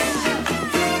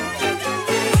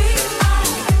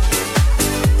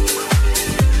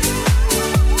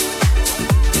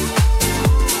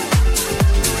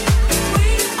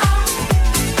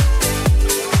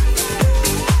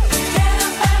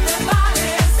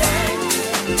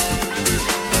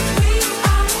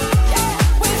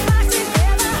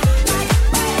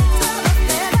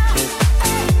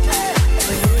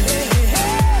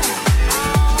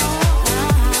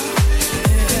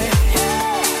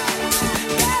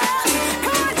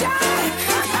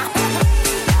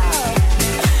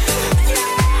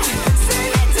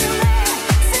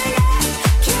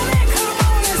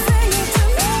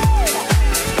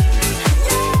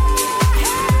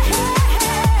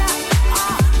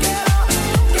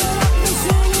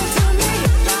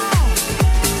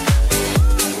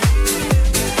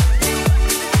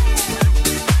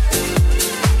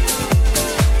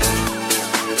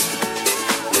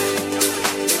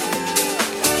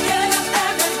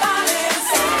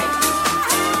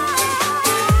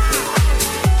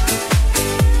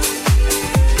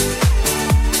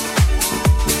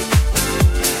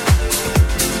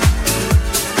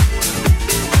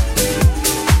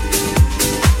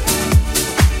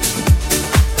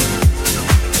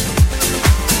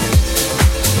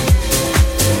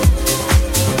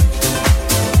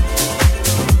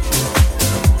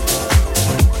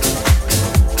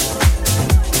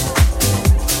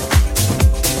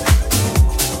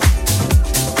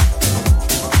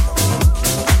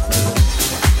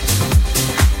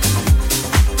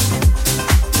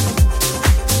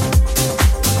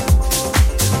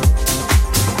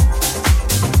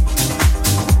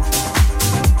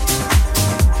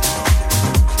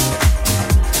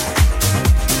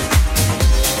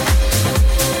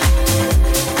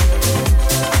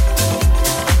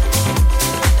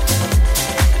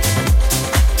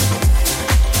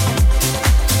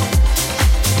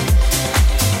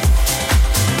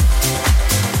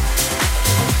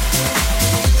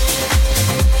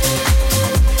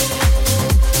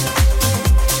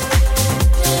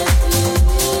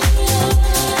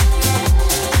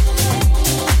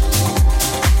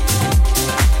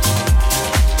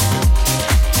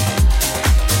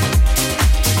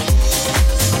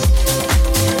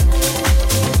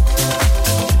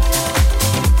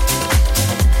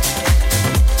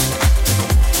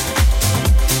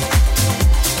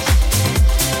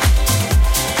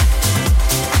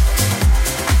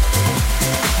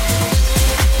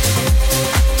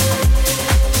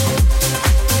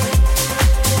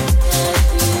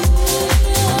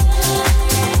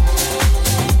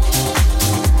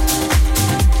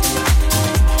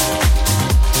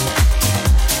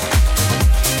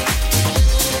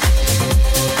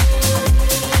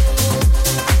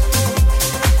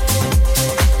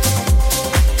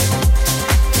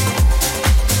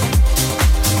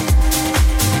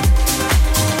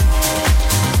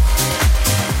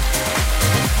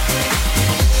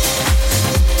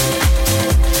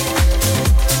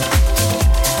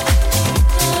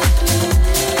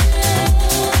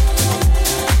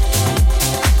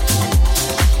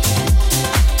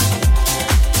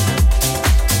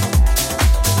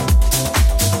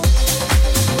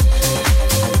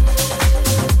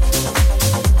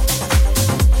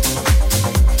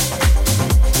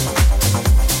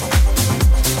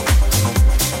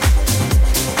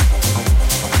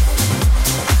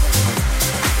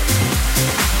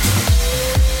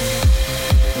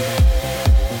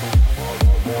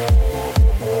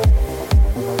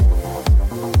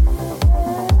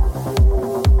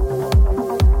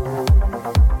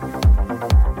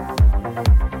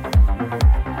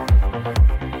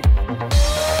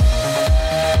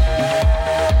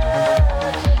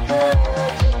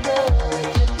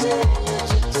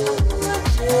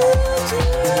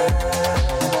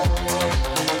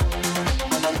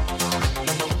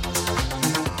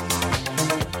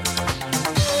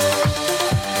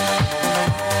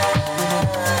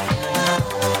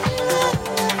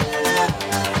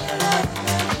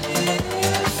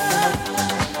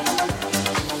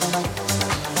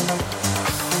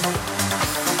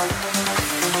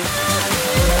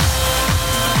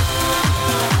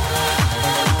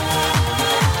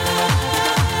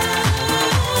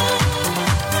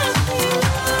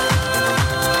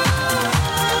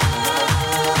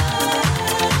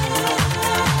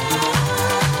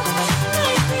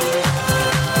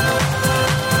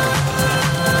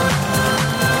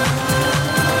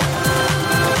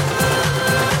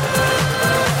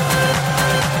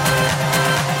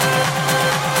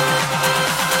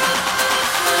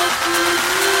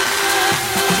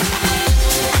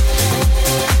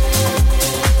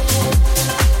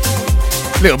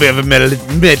 Little bit of a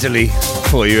medley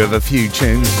for you of a few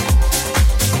tunes.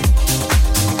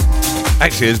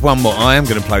 Actually, there's one more. I am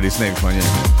going to play this next one,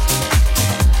 yeah.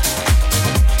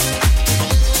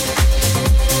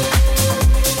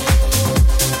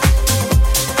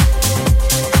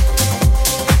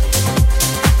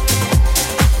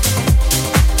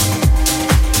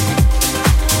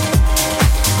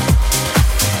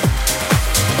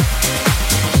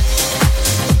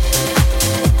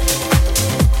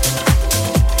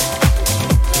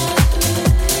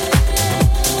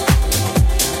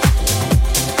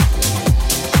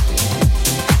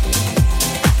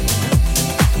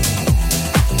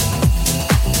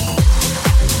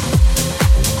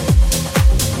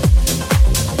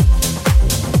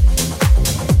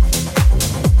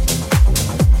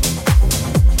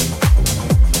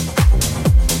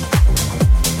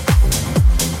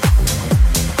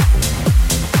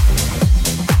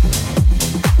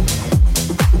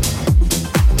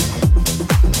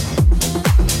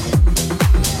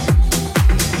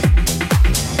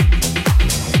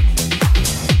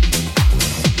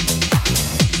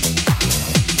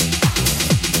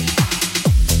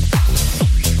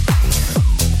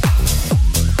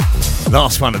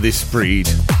 Last one of this breed,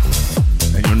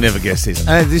 and you'll never guess this.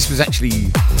 This was actually,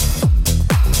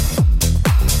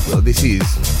 well, this is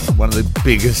one of the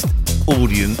biggest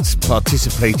audience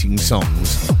participating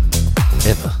songs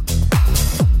ever.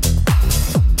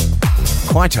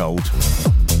 Quite old,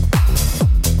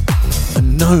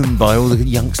 and known by all the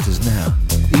youngsters now,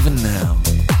 even now.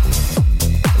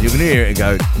 And you're going to hear it and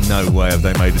go, no way have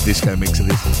they made a disco mix of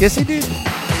this. Yes, they did.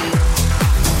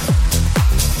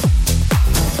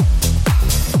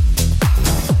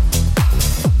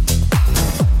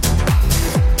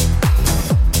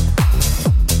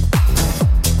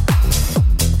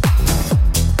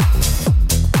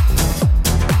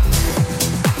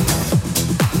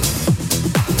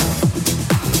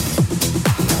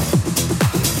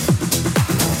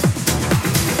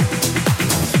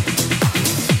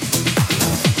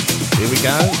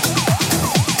 Go.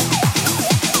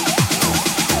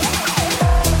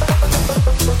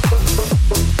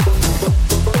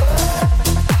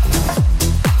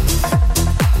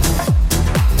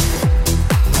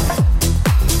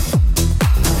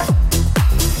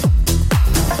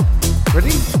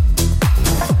 Ready?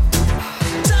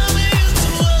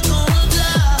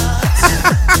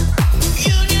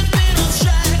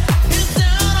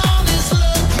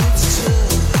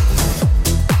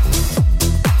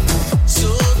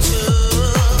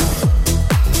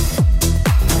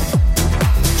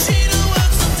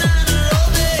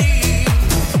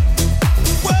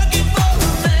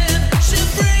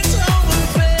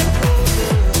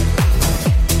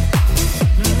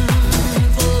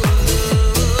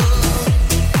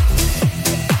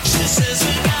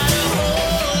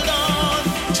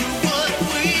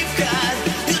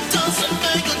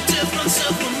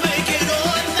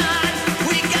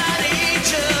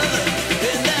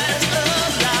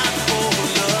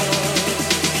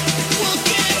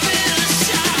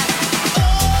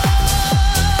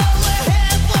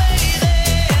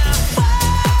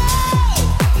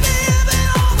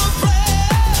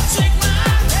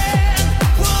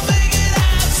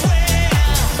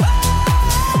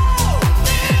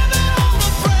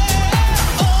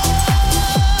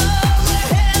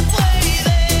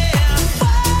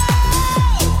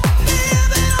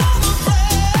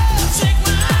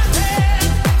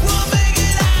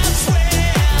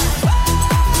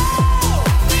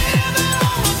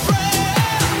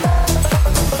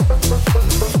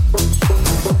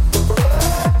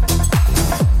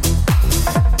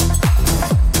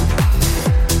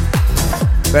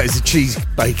 That is a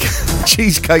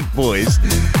Cheesecake Boys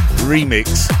remix.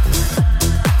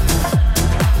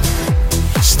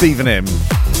 Stephen M.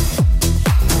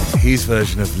 His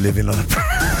version of Living on a Prayer.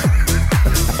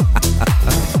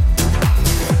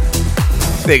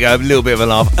 There you go, a little bit of a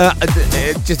laugh.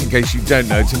 Just in case you don't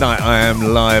know, tonight I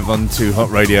am live on Too Hot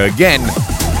Radio again.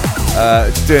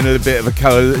 Doing a little bit of a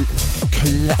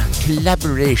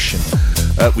collaboration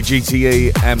with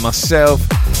GTE and myself.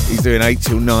 He's doing 8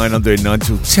 till 9, I'm doing 9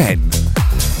 till 10.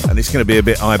 And it's going to be a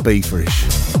bit Ibiza-ish.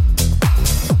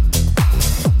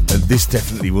 And this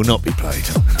definitely will not be played.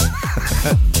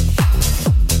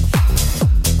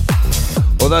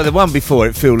 Although the one before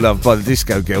it, Feel Loved by the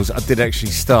Disco Girls, I did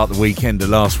actually start the weekend of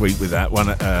last week with that one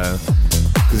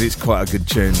because it's quite a good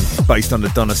tune. Based on the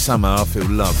Donna Summer, I Feel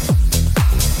Loved.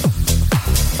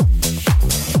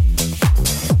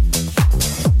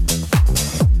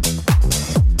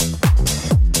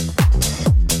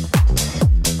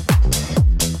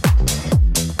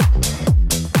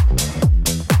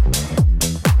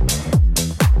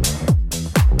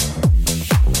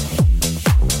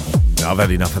 I've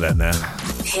had enough of that now.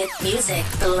 Hit music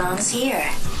belongs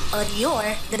here on your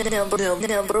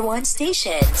number one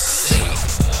station.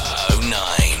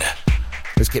 609.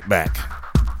 Let's get back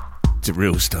to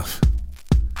real stuff.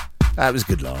 That was a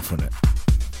good laugh, wasn't it?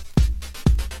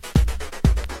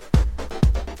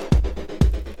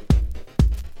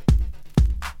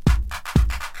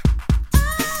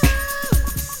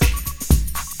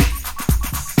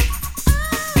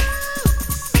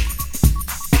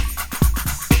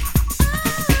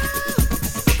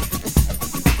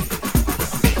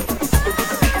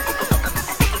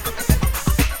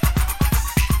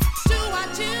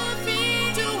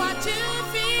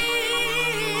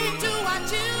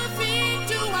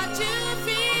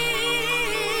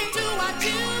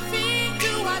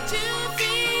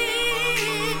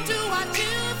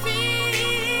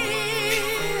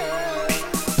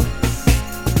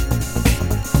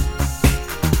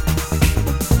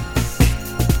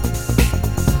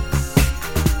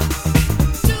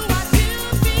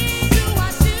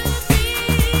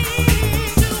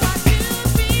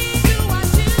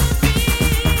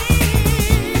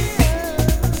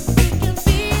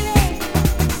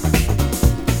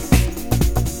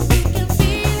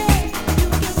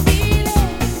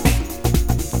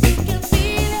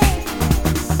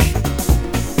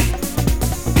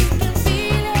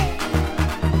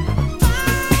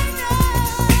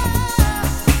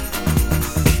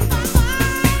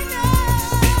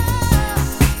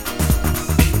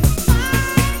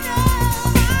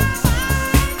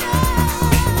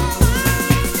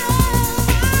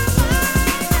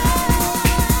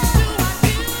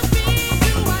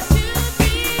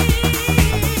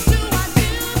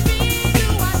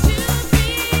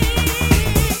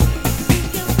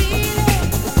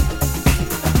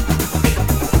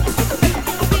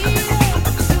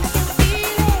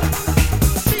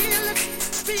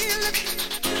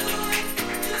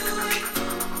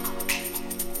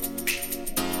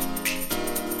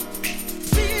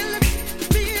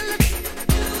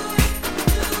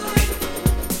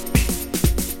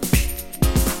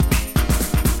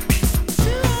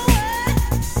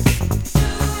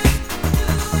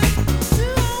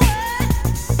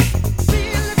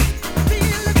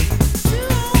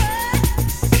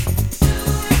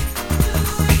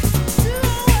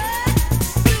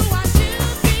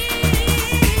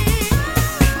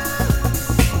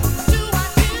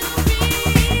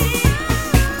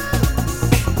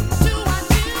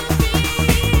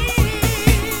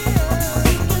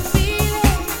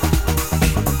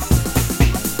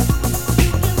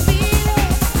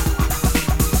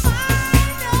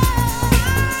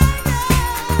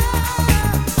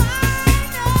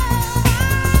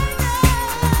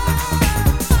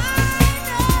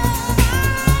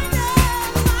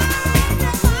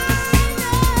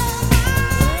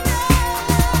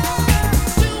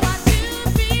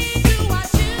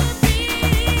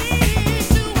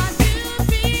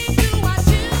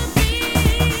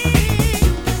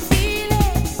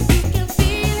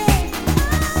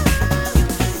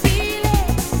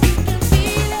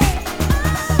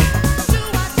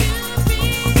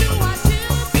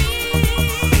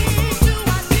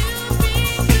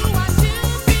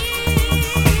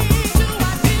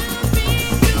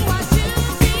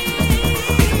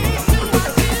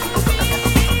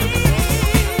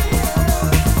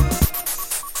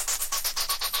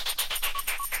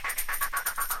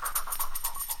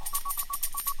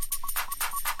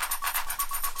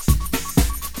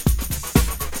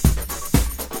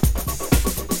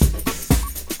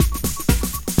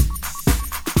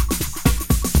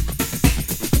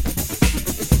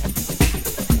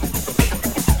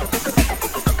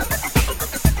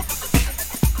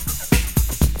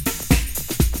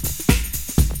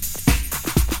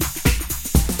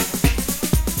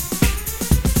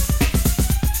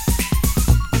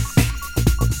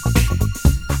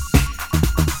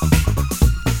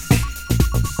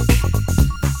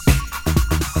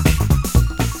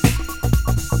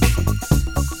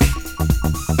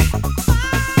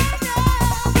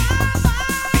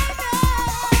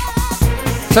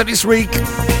 So this week,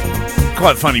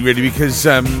 quite funny really, because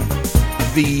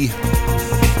the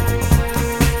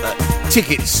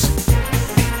tickets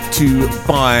to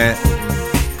buy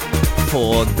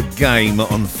for the game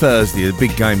on Thursday, the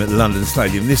big game at the London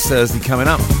Stadium, this Thursday coming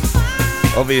up.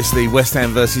 Obviously, West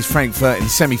Ham versus Frankfurt in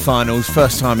semi-finals,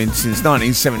 first time since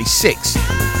 1976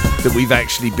 that we've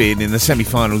actually been in the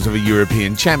semi-finals of a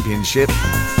European Championship.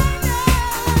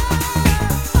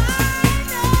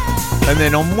 And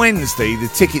then on Wednesday, the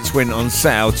tickets went on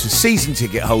sale to season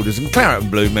ticket holders and Claret and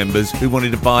Blue members who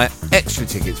wanted to buy extra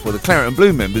tickets. Well, the Claret and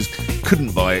Blue members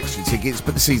couldn't buy extra tickets,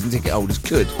 but the season ticket holders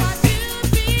could.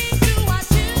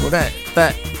 Well,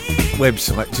 that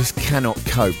website just cannot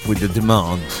cope with the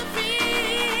demand.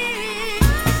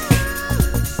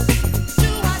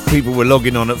 People were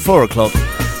logging on at 4 o'clock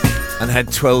and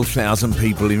had 12,000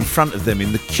 people in front of them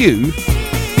in the queue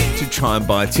to try and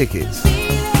buy tickets.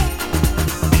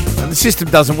 And the system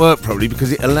doesn't work properly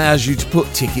because it allows you to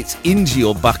put tickets into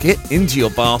your bucket, into your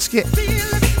basket.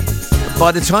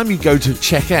 By the time you go to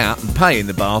check out and pay in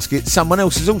the basket, someone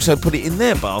else has also put it in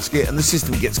their basket and the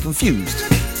system gets confused.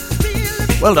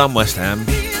 Well done, West Ham.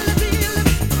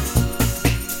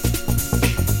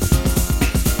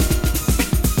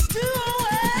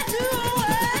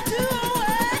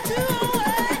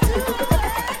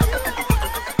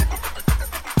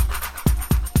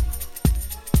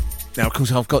 Now, of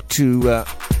course, I've got to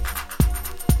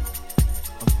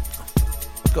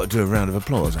do a round of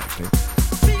applause, actually.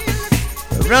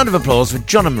 A round of applause for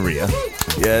John and Maria.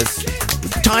 Yes, we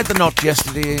tied the knot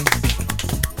yesterday.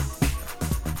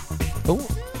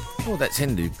 Oh, that's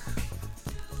Hindu.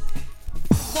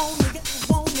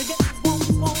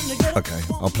 Okay,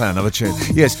 I'll play another tune.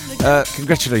 Yes,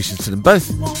 congratulations to them both.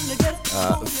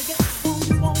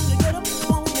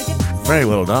 Very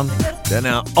well done. They're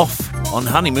now off on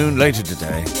honeymoon later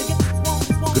today.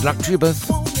 Good luck to you both.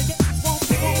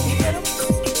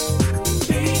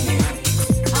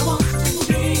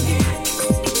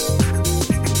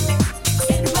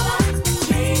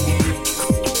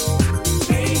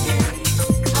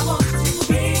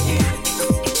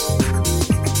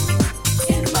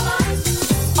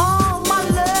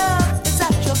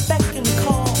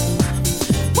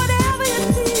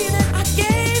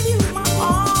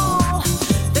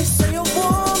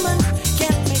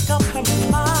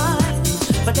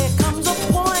 But there comes a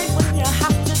point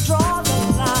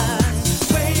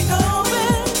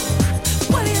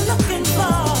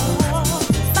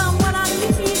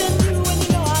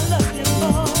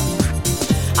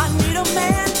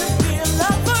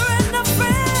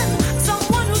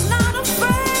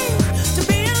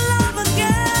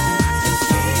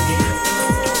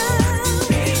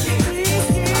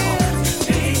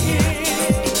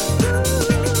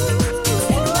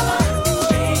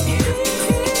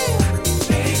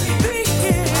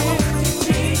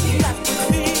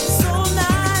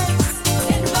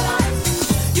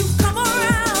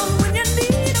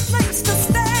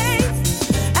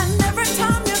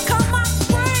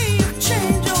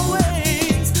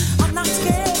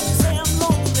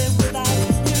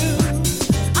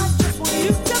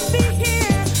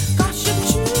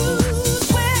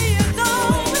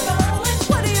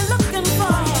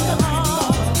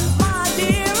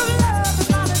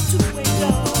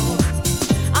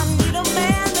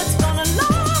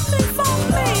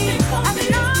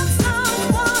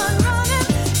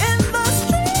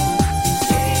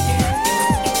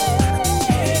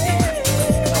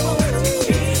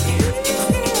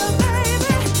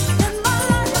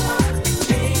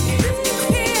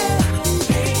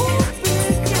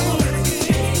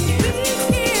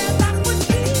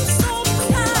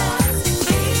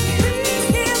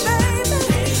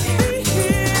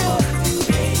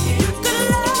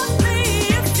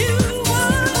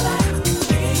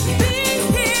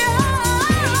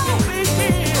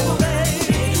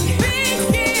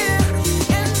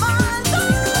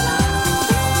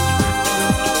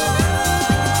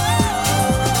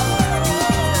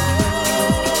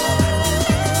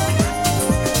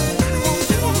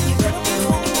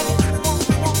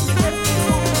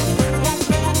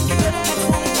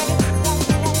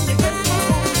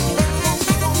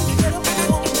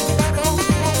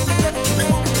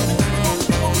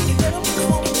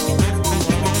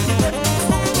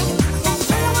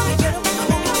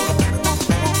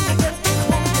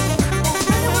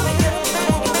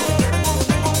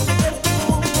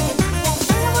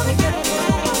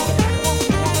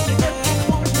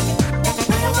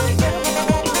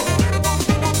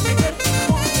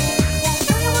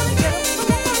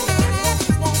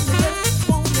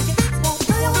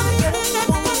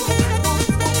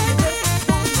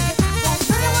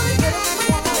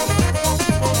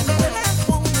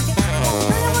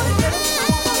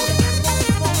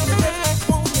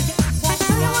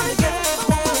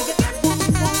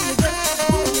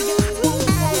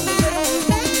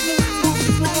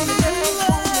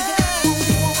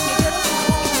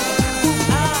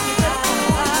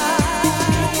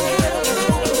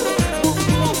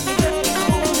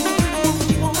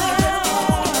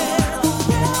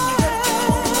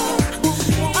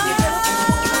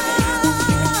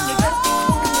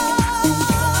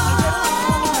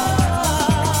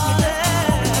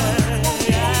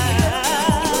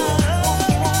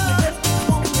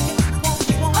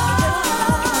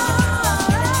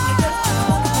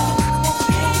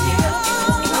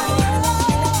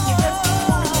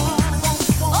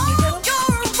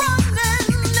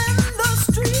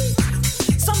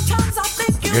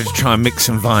I'm going to try and mix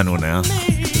some vinyl now.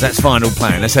 That's vinyl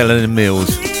playing. That's Eleanor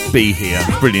Mills, Be Here,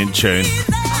 brilliant tune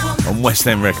on West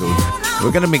End Records.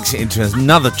 We're going to mix it into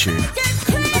another tune,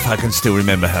 if I can still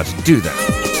remember how to do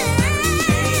that.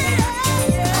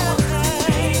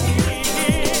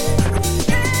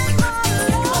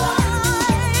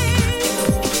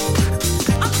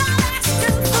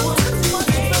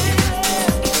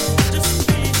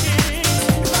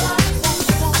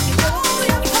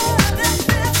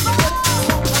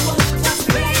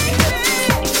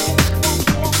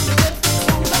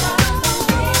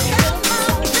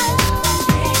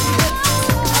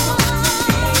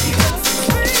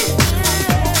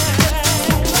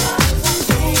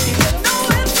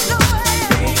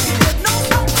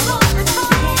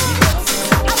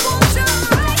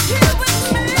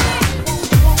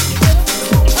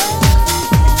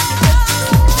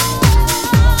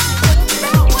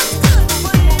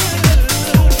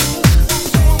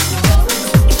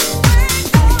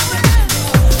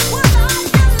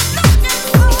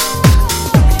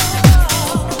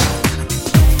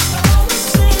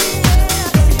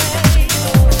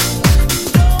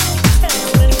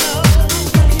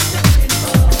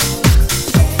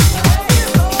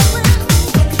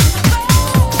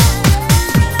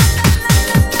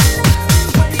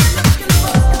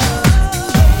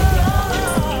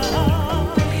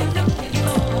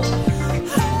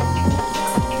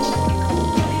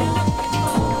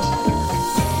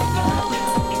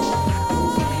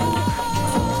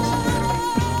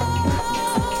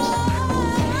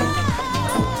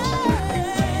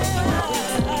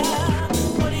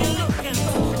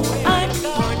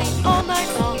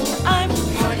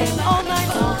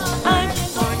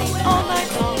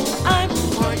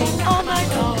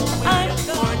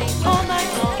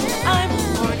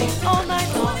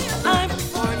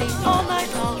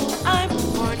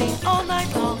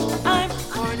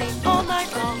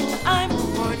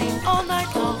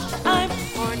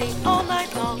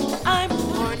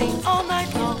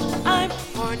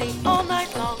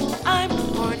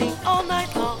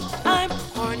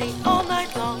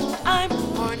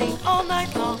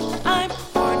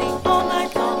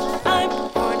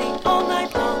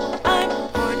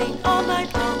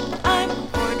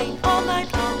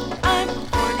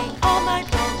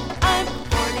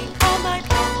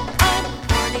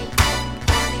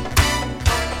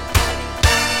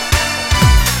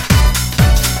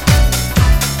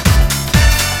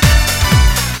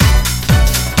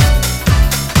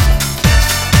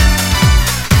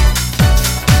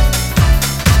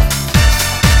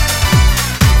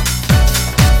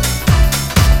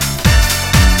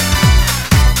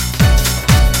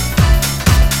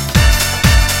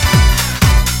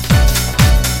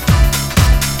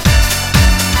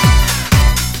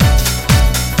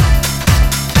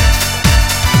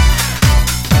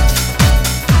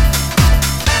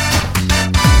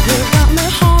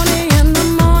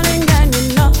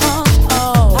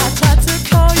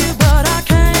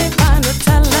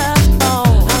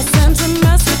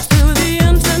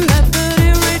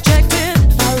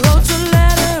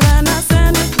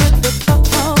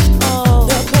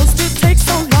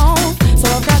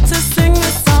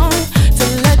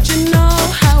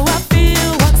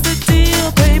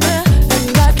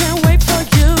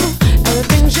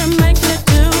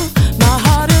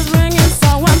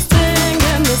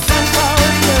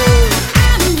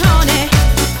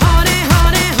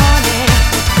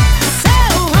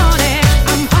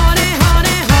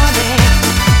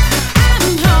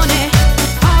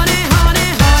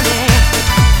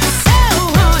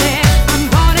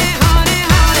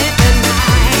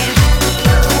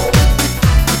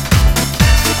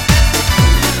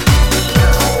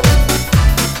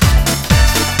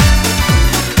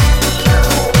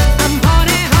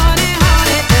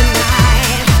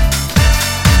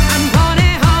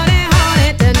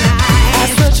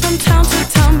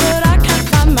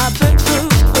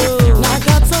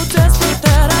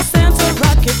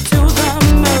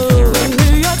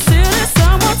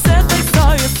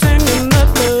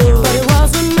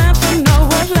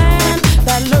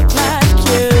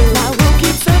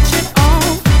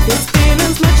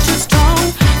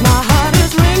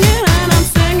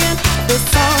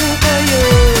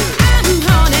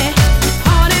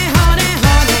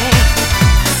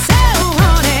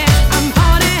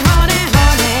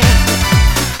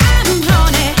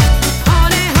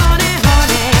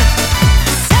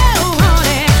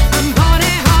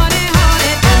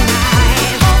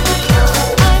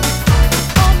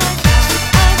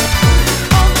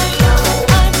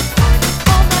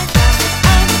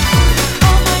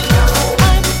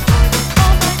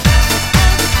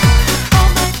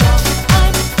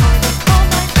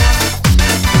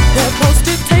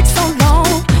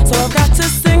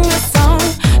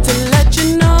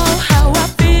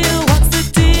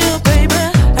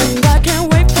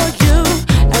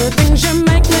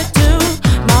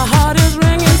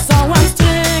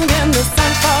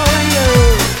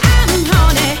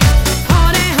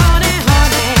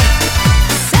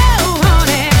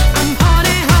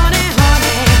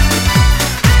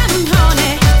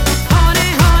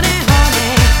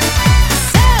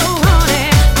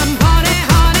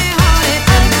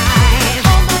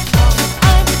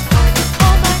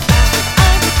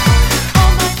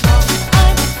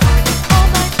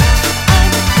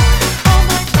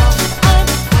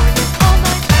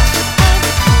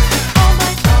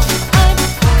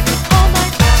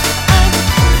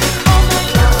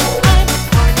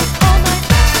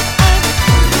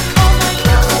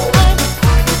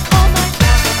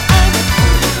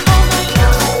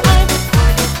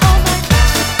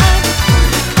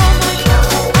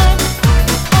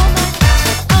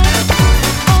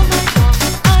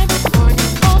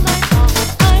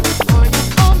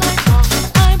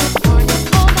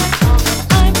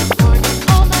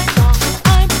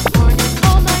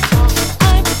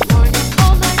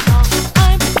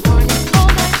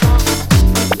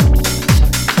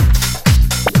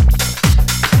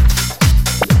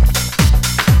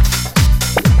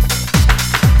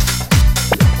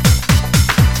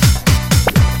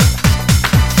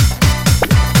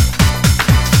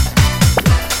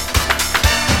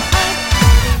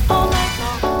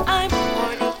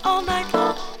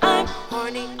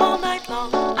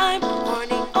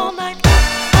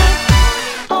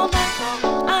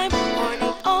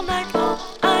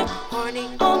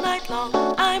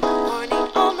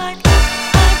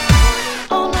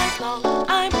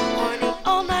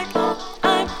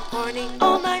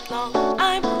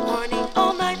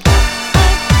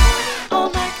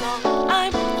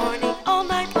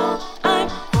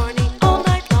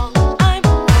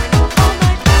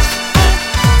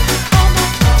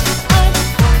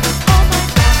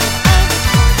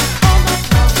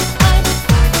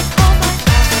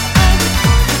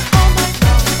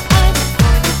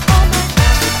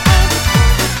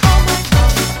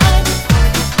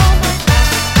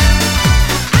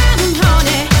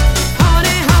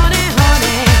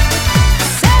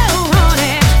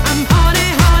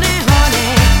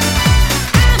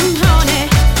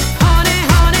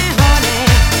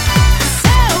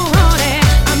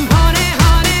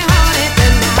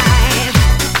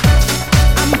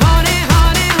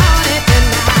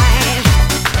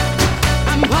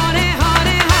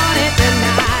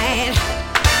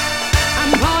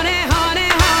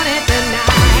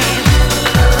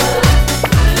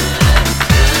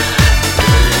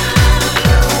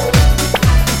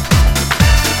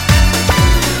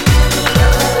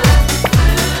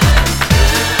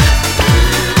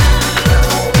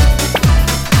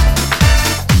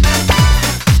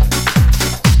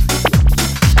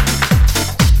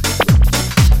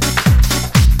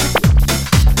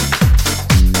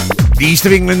 East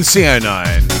of England,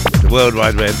 CO9. The World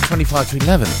Wide Web, 25 to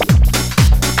 11.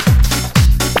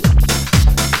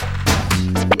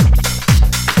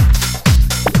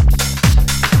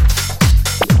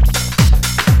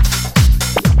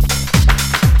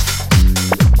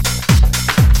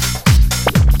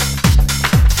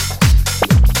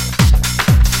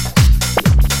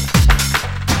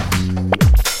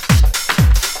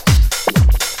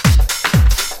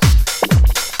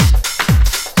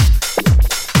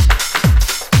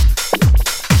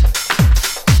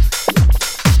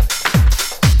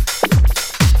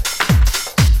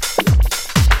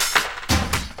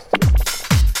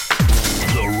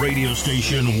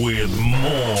 Station with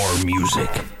more music.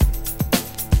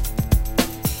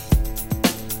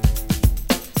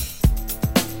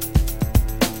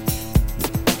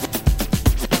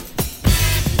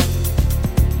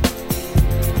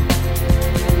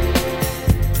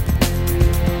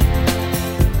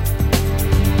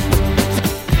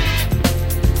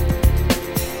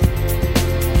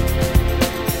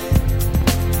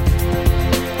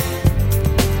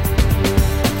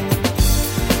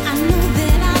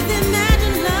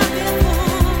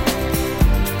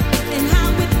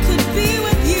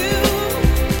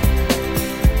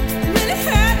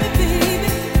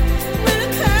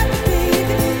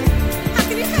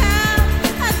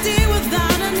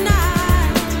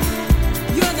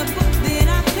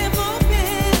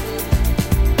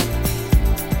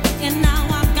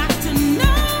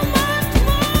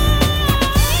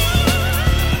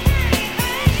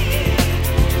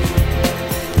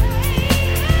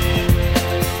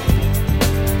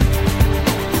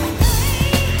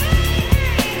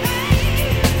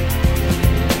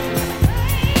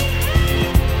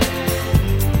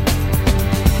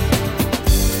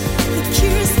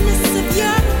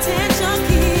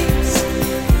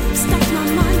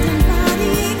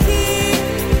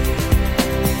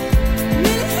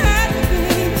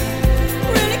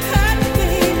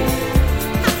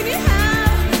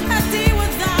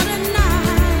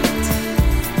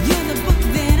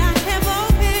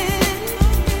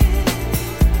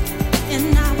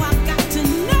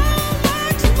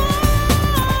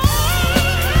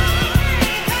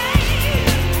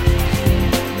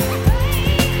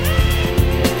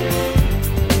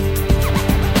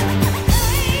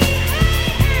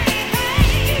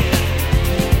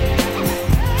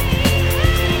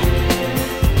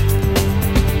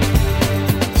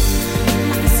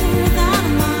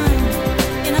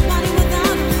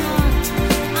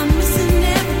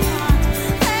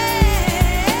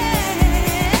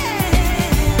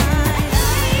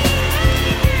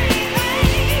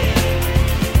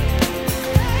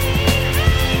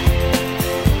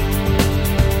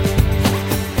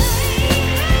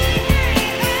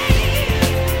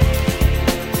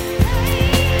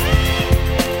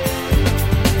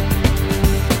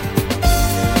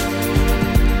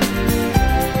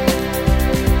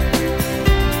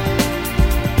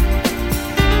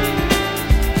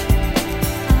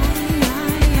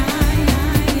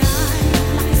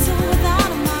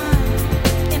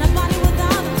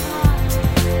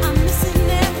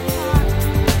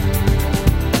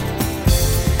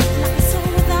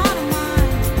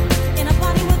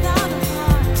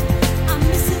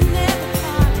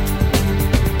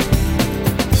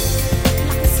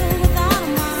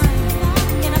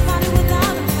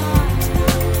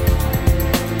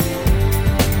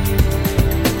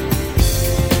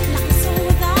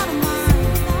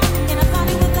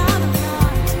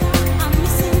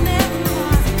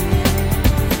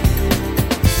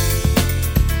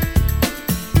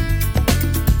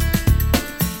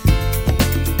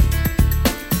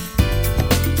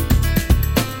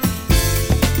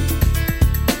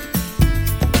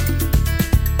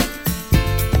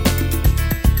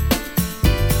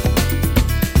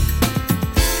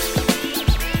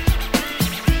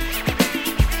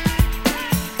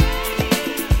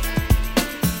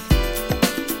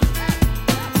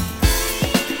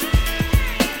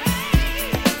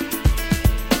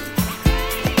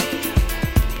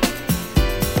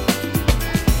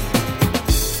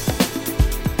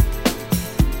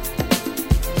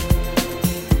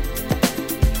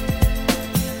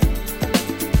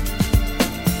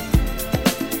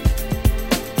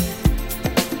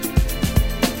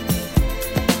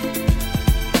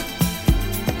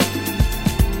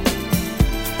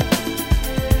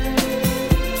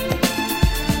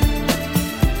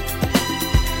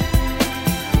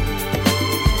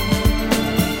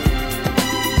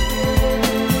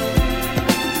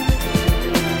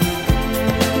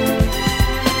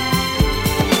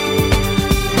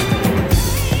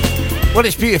 Well,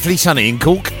 it's beautifully sunny in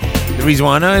Cork. The reason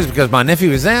why I know is because my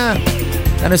nephew was there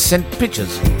and has sent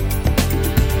pictures.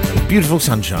 Beautiful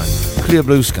sunshine, clear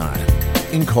blue sky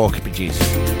in Cork,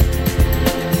 bejesus.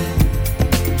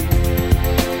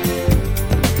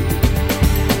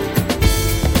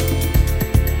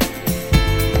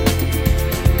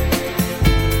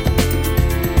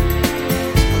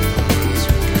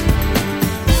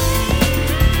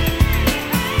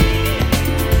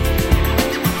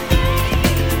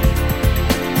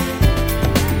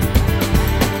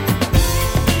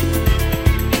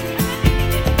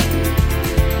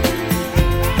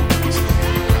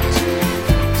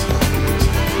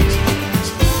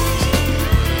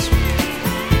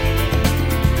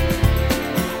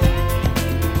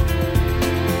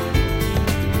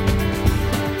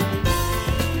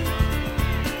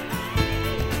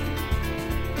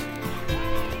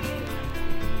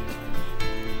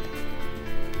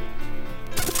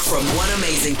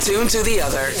 Tune to the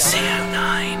other.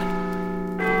 CO9.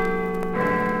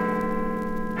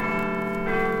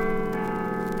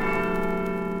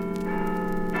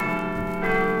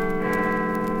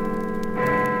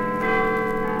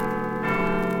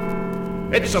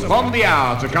 It's upon the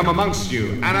hour to come amongst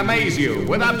you and amaze you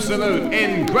with absolute,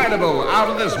 incredible,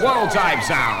 out-of-this-world type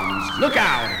sounds. Look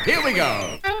out, here we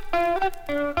go.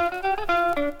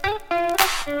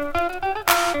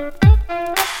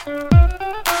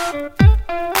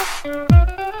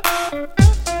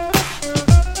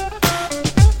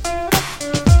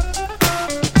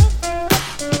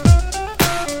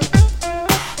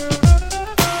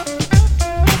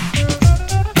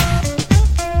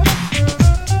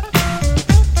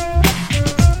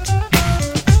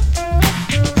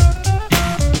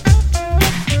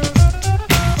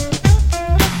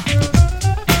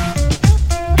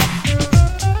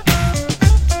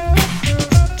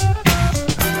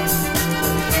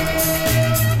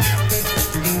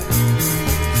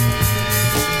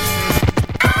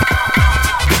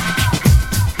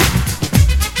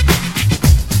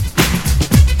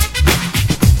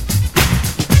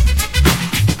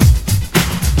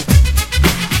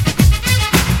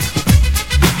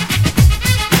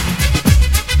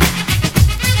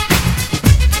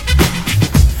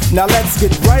 Now let's get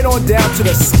right on down to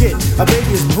the skit. A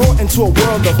baby is brought into a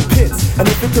world of pits, and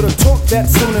if it could have talked that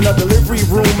soon in a delivery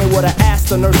room, it would have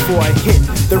asked the nurse for a hit.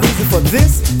 The reason for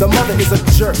this, the mother is a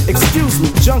jerk. Excuse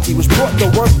me, junkie, which brought the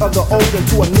work of the old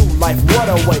into a new life. What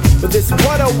a way, but this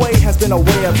what a way has been a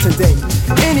way of today.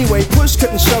 Anyway, push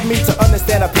couldn't shove me to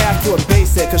understand a path to a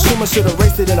base set, cause Schumer should have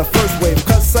raced it in a first wave.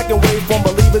 Cause second wave from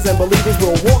believers, and believers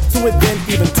will walk to it, then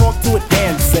even talk to it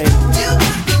and say,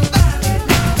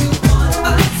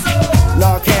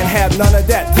 no, can't have none of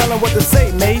that. Tell 'em what to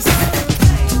say, Mace.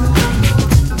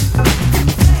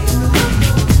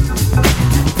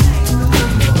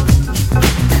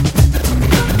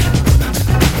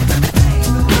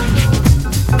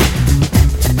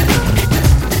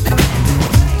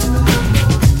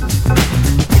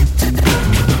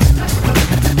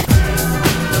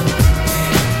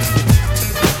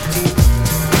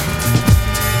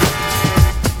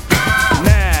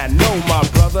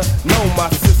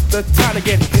 Time to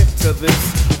get hip to this.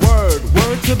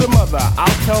 Word to the mother,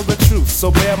 I'll tell the truth, so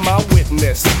bear my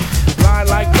witness. Blind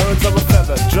like birds of a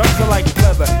feather, drugs are like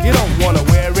leather, you don't wanna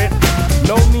wear it.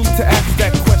 No need to ask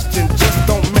that question, just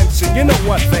don't mention, you know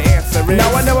what the answer is. Now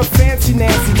I never fancy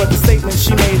Nancy, but the statement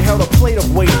she made held a plate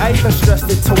of weight. I even stressed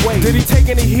it to wait. Did he take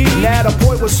any heat? Nah, the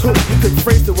boy was hooked, you could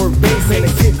phrase the word bass, and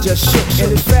the kid just shook.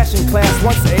 In his fashion class,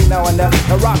 once A, now I never.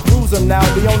 A rock rules him now,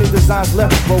 the only designs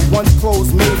left were once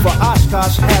clothes made for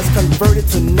Oshkosh has converted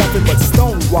to nothing but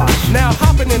stonewash. Now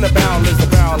hopping in a barrel is a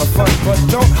barrel of fun, but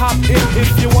don't hop in if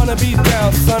you wanna be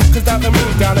down, son, cause down the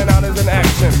moon, down and out is an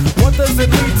action. What does it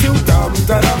lead to? Dum,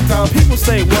 dum, dum, dum. People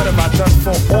say, what have I done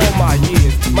for all my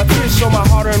years? My tears show my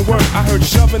hard-earned work. I heard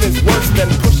shoving is worse than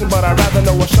pushing, but I'd rather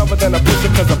know a shover than a pusher,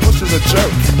 cause a pusher's a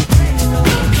jerk.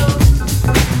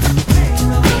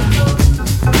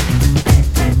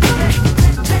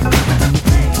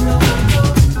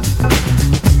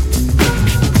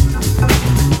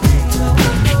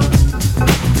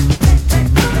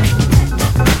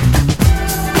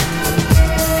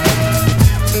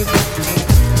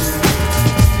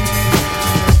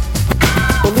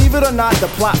 Not the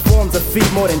platforms that feed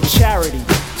more than charity,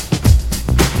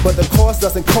 but the cost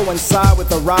doesn't coincide with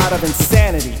the ride of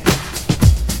insanity.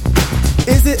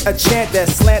 Is it a chant that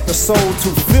slant the soul to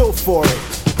feel for it?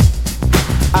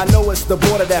 I know it's the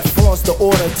border that flaunts the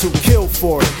order to kill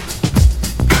for it.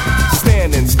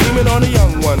 Standing, scheming on a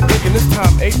young one, thinking this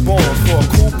time 8 balls for a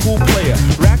cool player.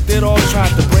 Racked it all,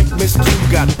 tried to break Miss Q,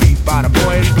 got beat by the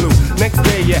boy in blue. Next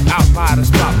day you're out by the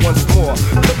spot once more,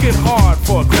 looking hard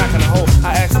for a crack in the hole.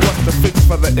 I asked what's the fix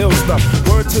for the ill stuff.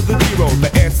 Word to the zero, the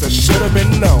answer should have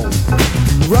been no.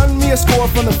 me a score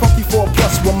from the Funky 4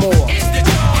 plus one more.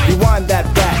 Rewind that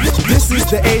back. This is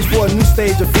the age for a new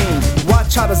stage of fiend.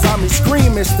 Watch how the zombies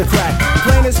scream, it's the crack.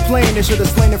 Plain is plain, they should have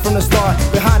slain it from the start.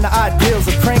 Behind the ideals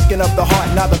of cranking up the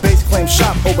heart. Now the bass claims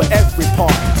shop over every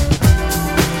part.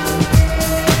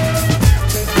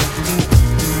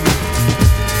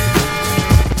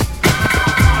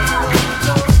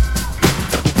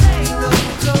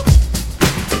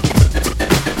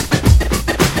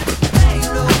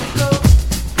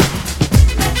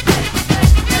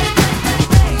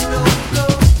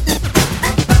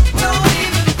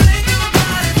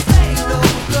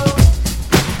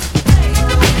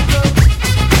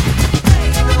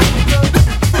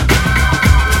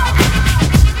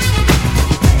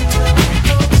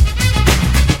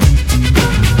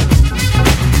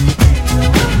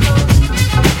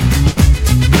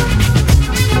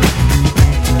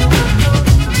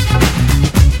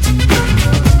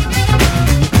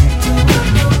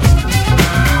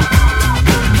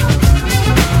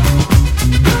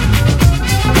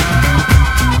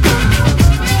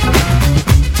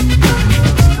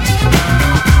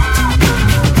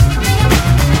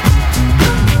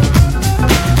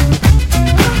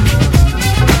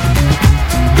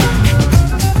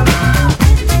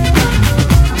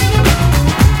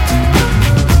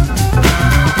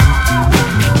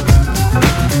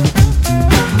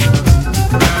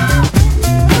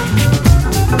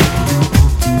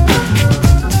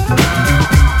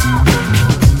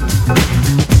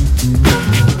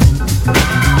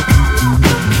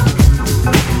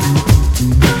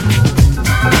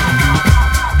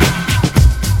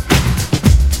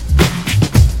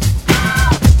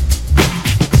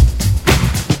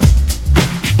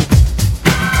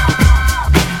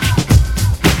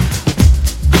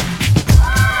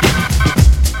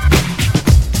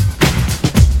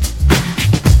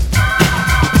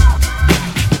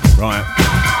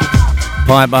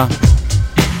 Piper.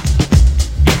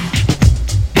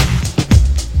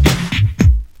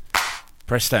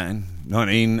 Preston,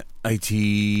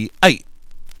 1988,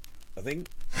 I think.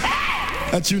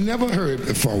 That you never heard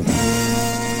before.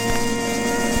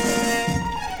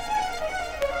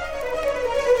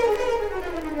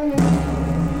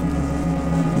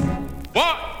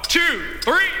 1, 2,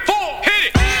 3, 4, hit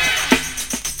it!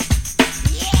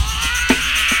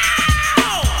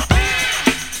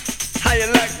 How you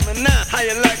like me now? How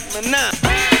you like me now?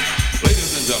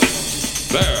 Ladies and gentlemen,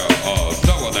 there are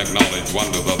seven acknowledged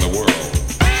wonders of the world.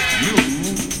 You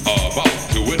are about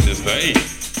to witness the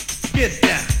eighth. Get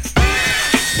down.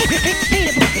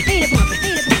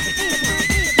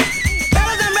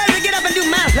 Fellas, I'm ready to get up and do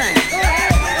my thing.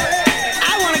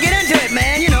 I want to get into it,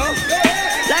 man, you know.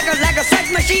 Like a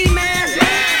sex machine, man.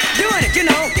 Doing it, you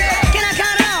know. Can I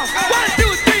count it off? 1,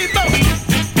 2, 3, 4.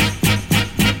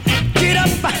 Get up,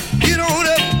 get on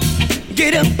up.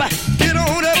 Get up, get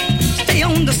on up. Stay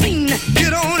on the scene.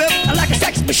 Get on up. Like a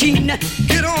sex machine.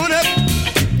 Get on up.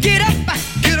 Get up,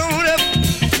 get on up.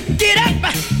 Get up,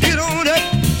 get on up.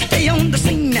 Stay on the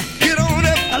scene. Get on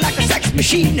up. Like a sex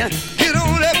machine. Get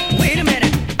on up. Wait a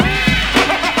minute.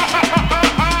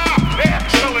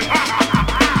 Excellent.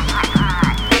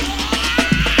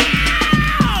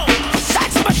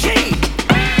 Sex machine.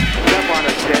 That one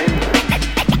is gay.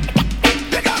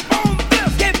 Pick up on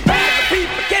this. Get past the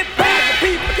people. Get past the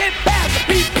people. Get past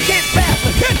the people. Get past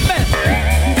the people. Get past the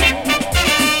people.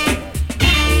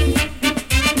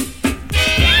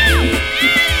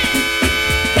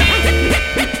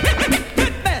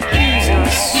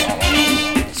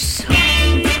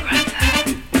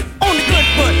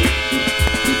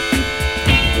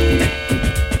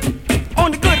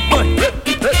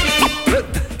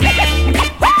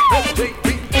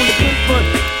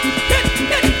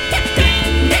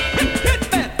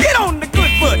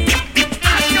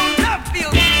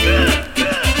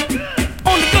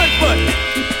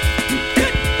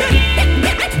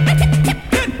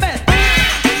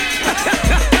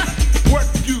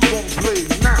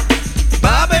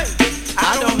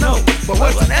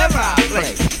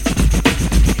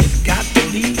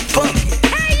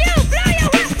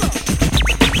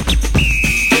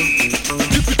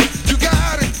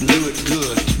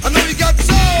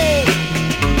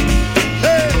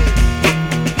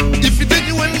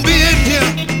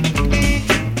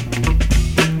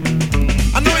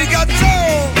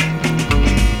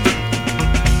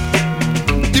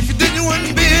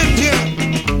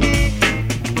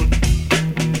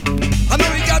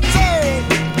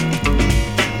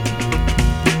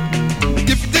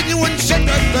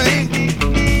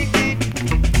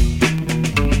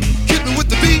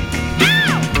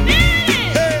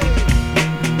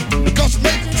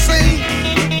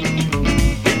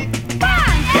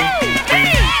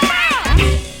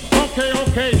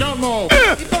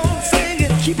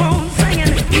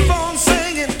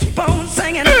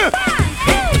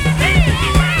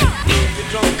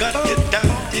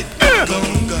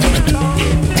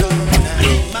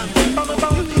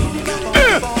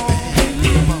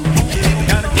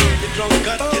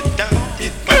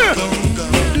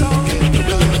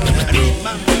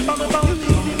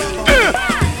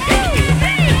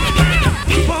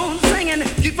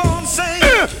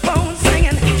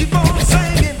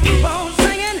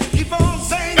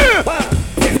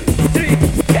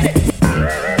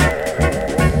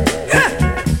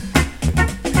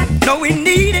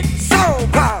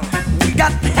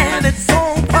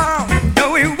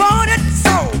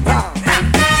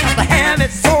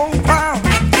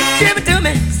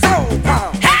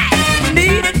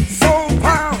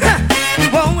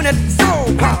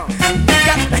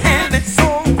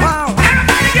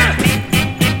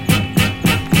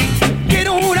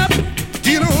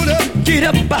 get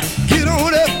up, get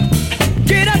on up,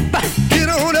 get up, get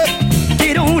on up,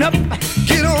 get on up,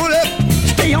 get on up,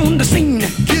 stay on the scene,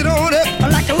 get on up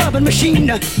like a loving machine,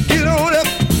 get on up,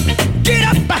 get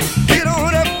up, get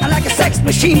on up like a sex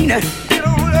machine, get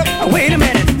on up. Wait a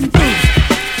minute,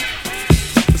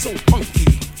 so funky,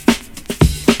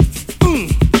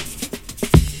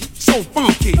 so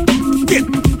funky, get,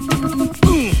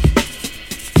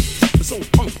 so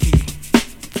funky,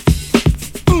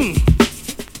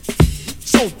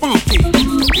 so funky.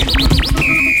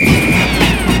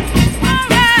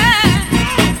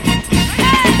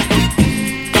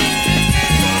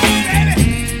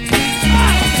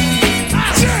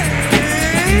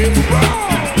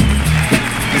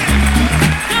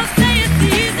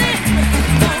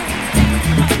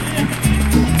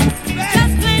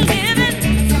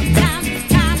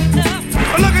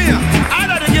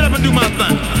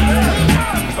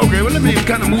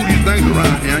 Kind of move these things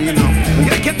around here, you know.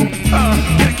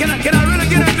 Can I really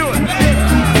get into it?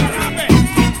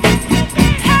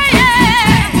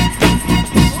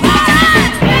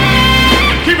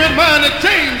 Keep in mind that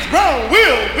James Brown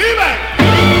will be back.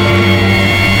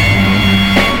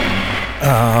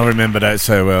 Oh, I remember that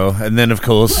so well. And then, of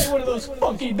course, One of those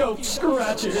funky dope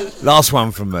scratches. last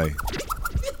one from me.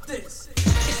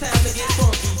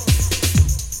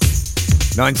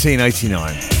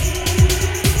 1989.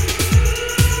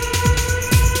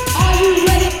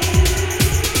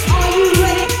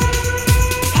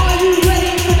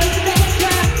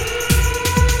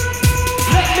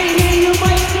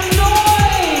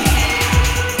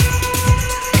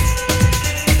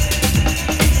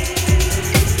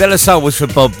 De La Soul was for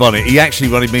Bob Bonnet. He actually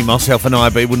wanted me, myself and I,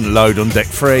 but he wouldn't load on deck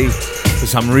 3 for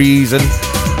some reason.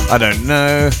 I don't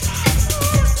know.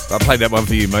 But I played that one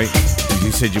for you, mate, because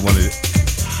you said you wanted it.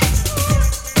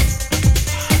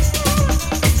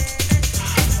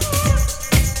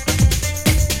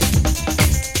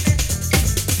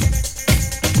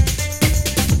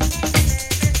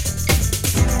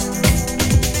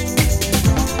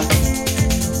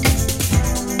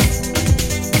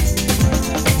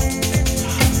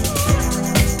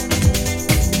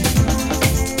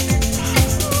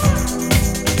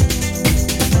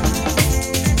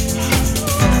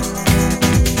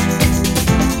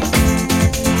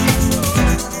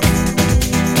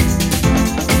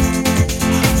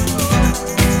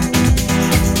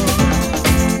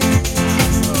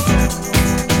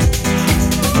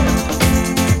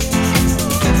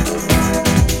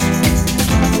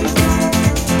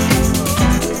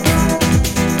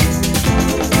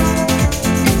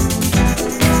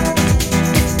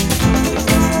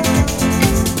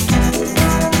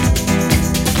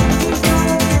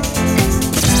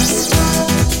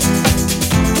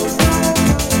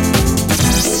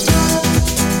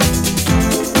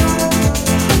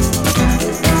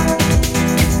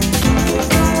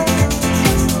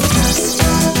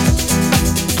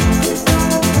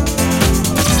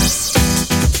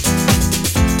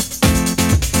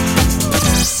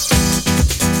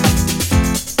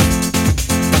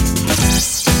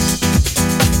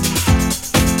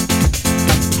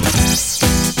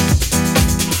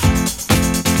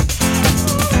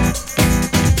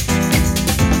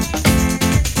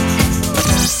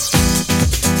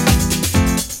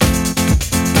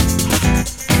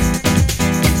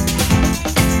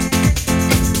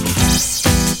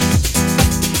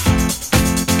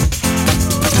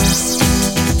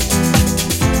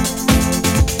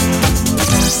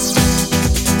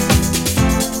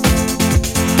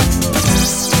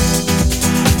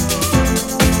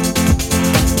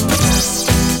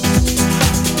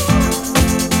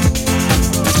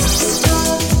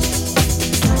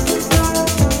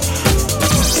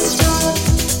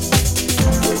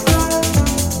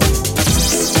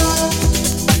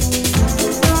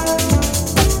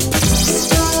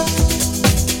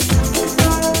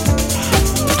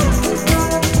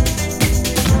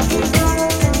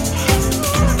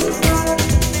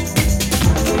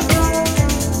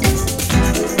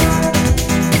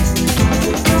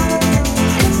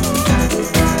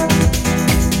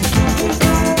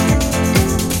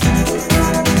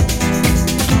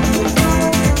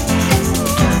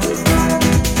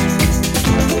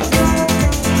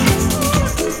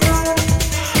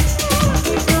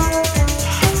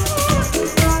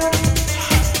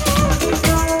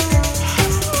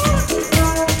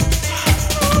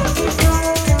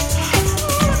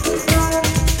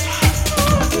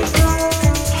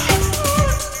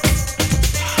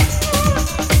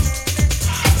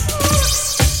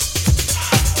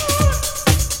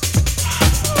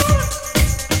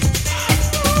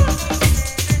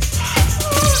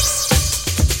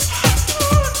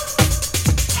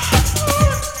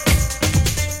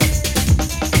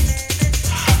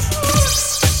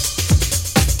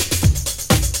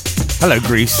 Hello,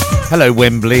 Greece. Hello,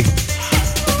 Wembley.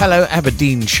 Hello,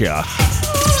 Aberdeenshire.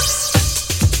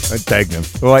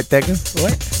 Dagenham. All right, Dagenham? All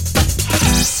right?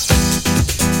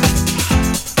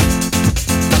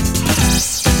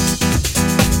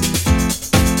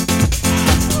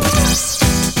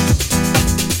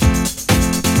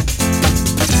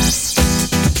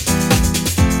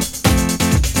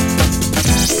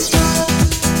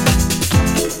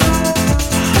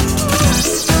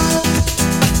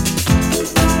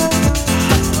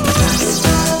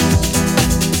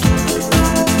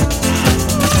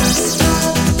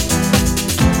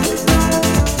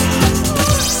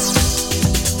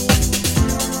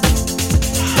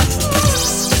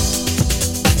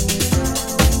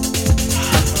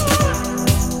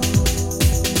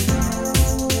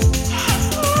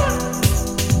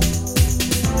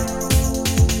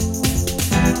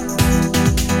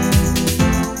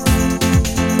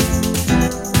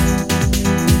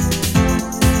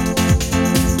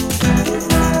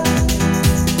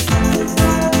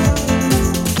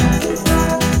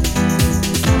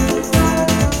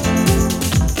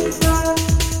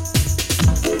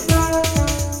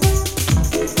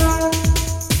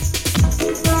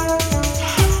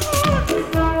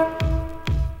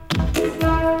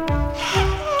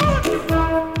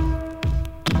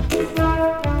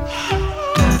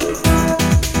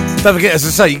 Don't forget, as I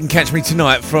say, you can catch me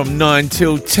tonight from 9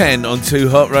 till 10 on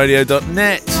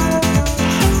 2hotradio.net.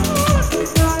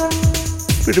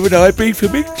 Bit of an IB for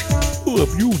me. Oh,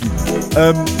 I'm yawning.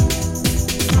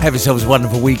 Have yourselves a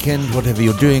wonderful weekend, whatever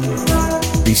you're doing.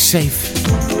 Be safe.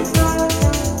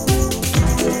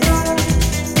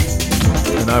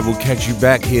 And I will catch you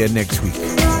back here next week.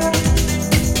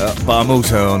 But I'm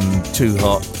also on 2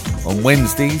 Hot on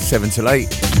Wednesday, 7 till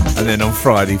 8. And then on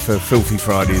Friday for Filthy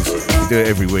Fridays. We do it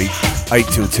every week, 8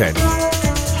 till 10.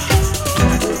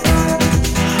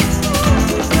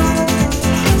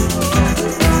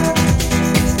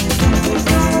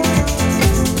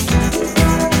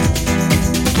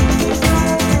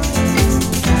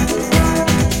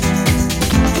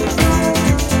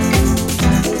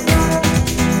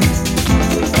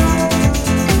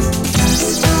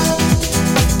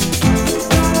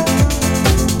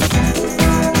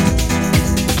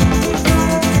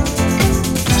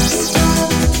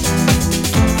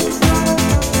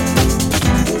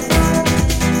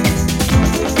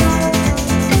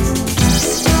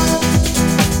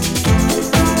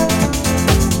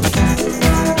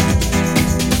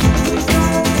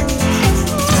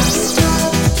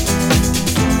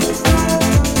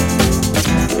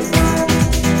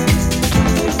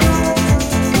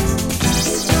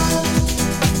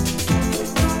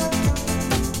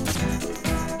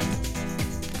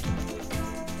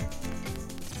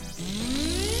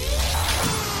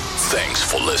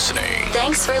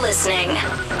 Thanks for listening.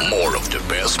 More of the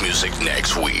best music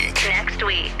next week.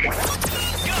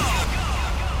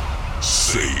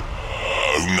 C09.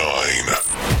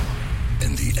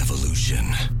 And the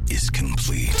evolution is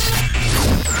complete.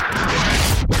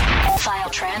 File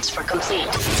transfer complete.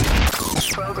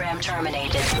 Program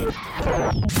terminated.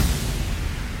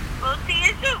 We'll see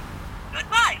you soon.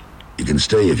 Goodbye. You can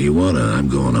stay if you wanna. I'm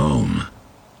going home.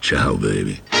 Ciao,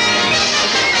 baby.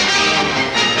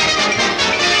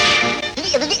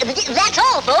 That's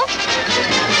all,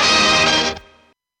 folks.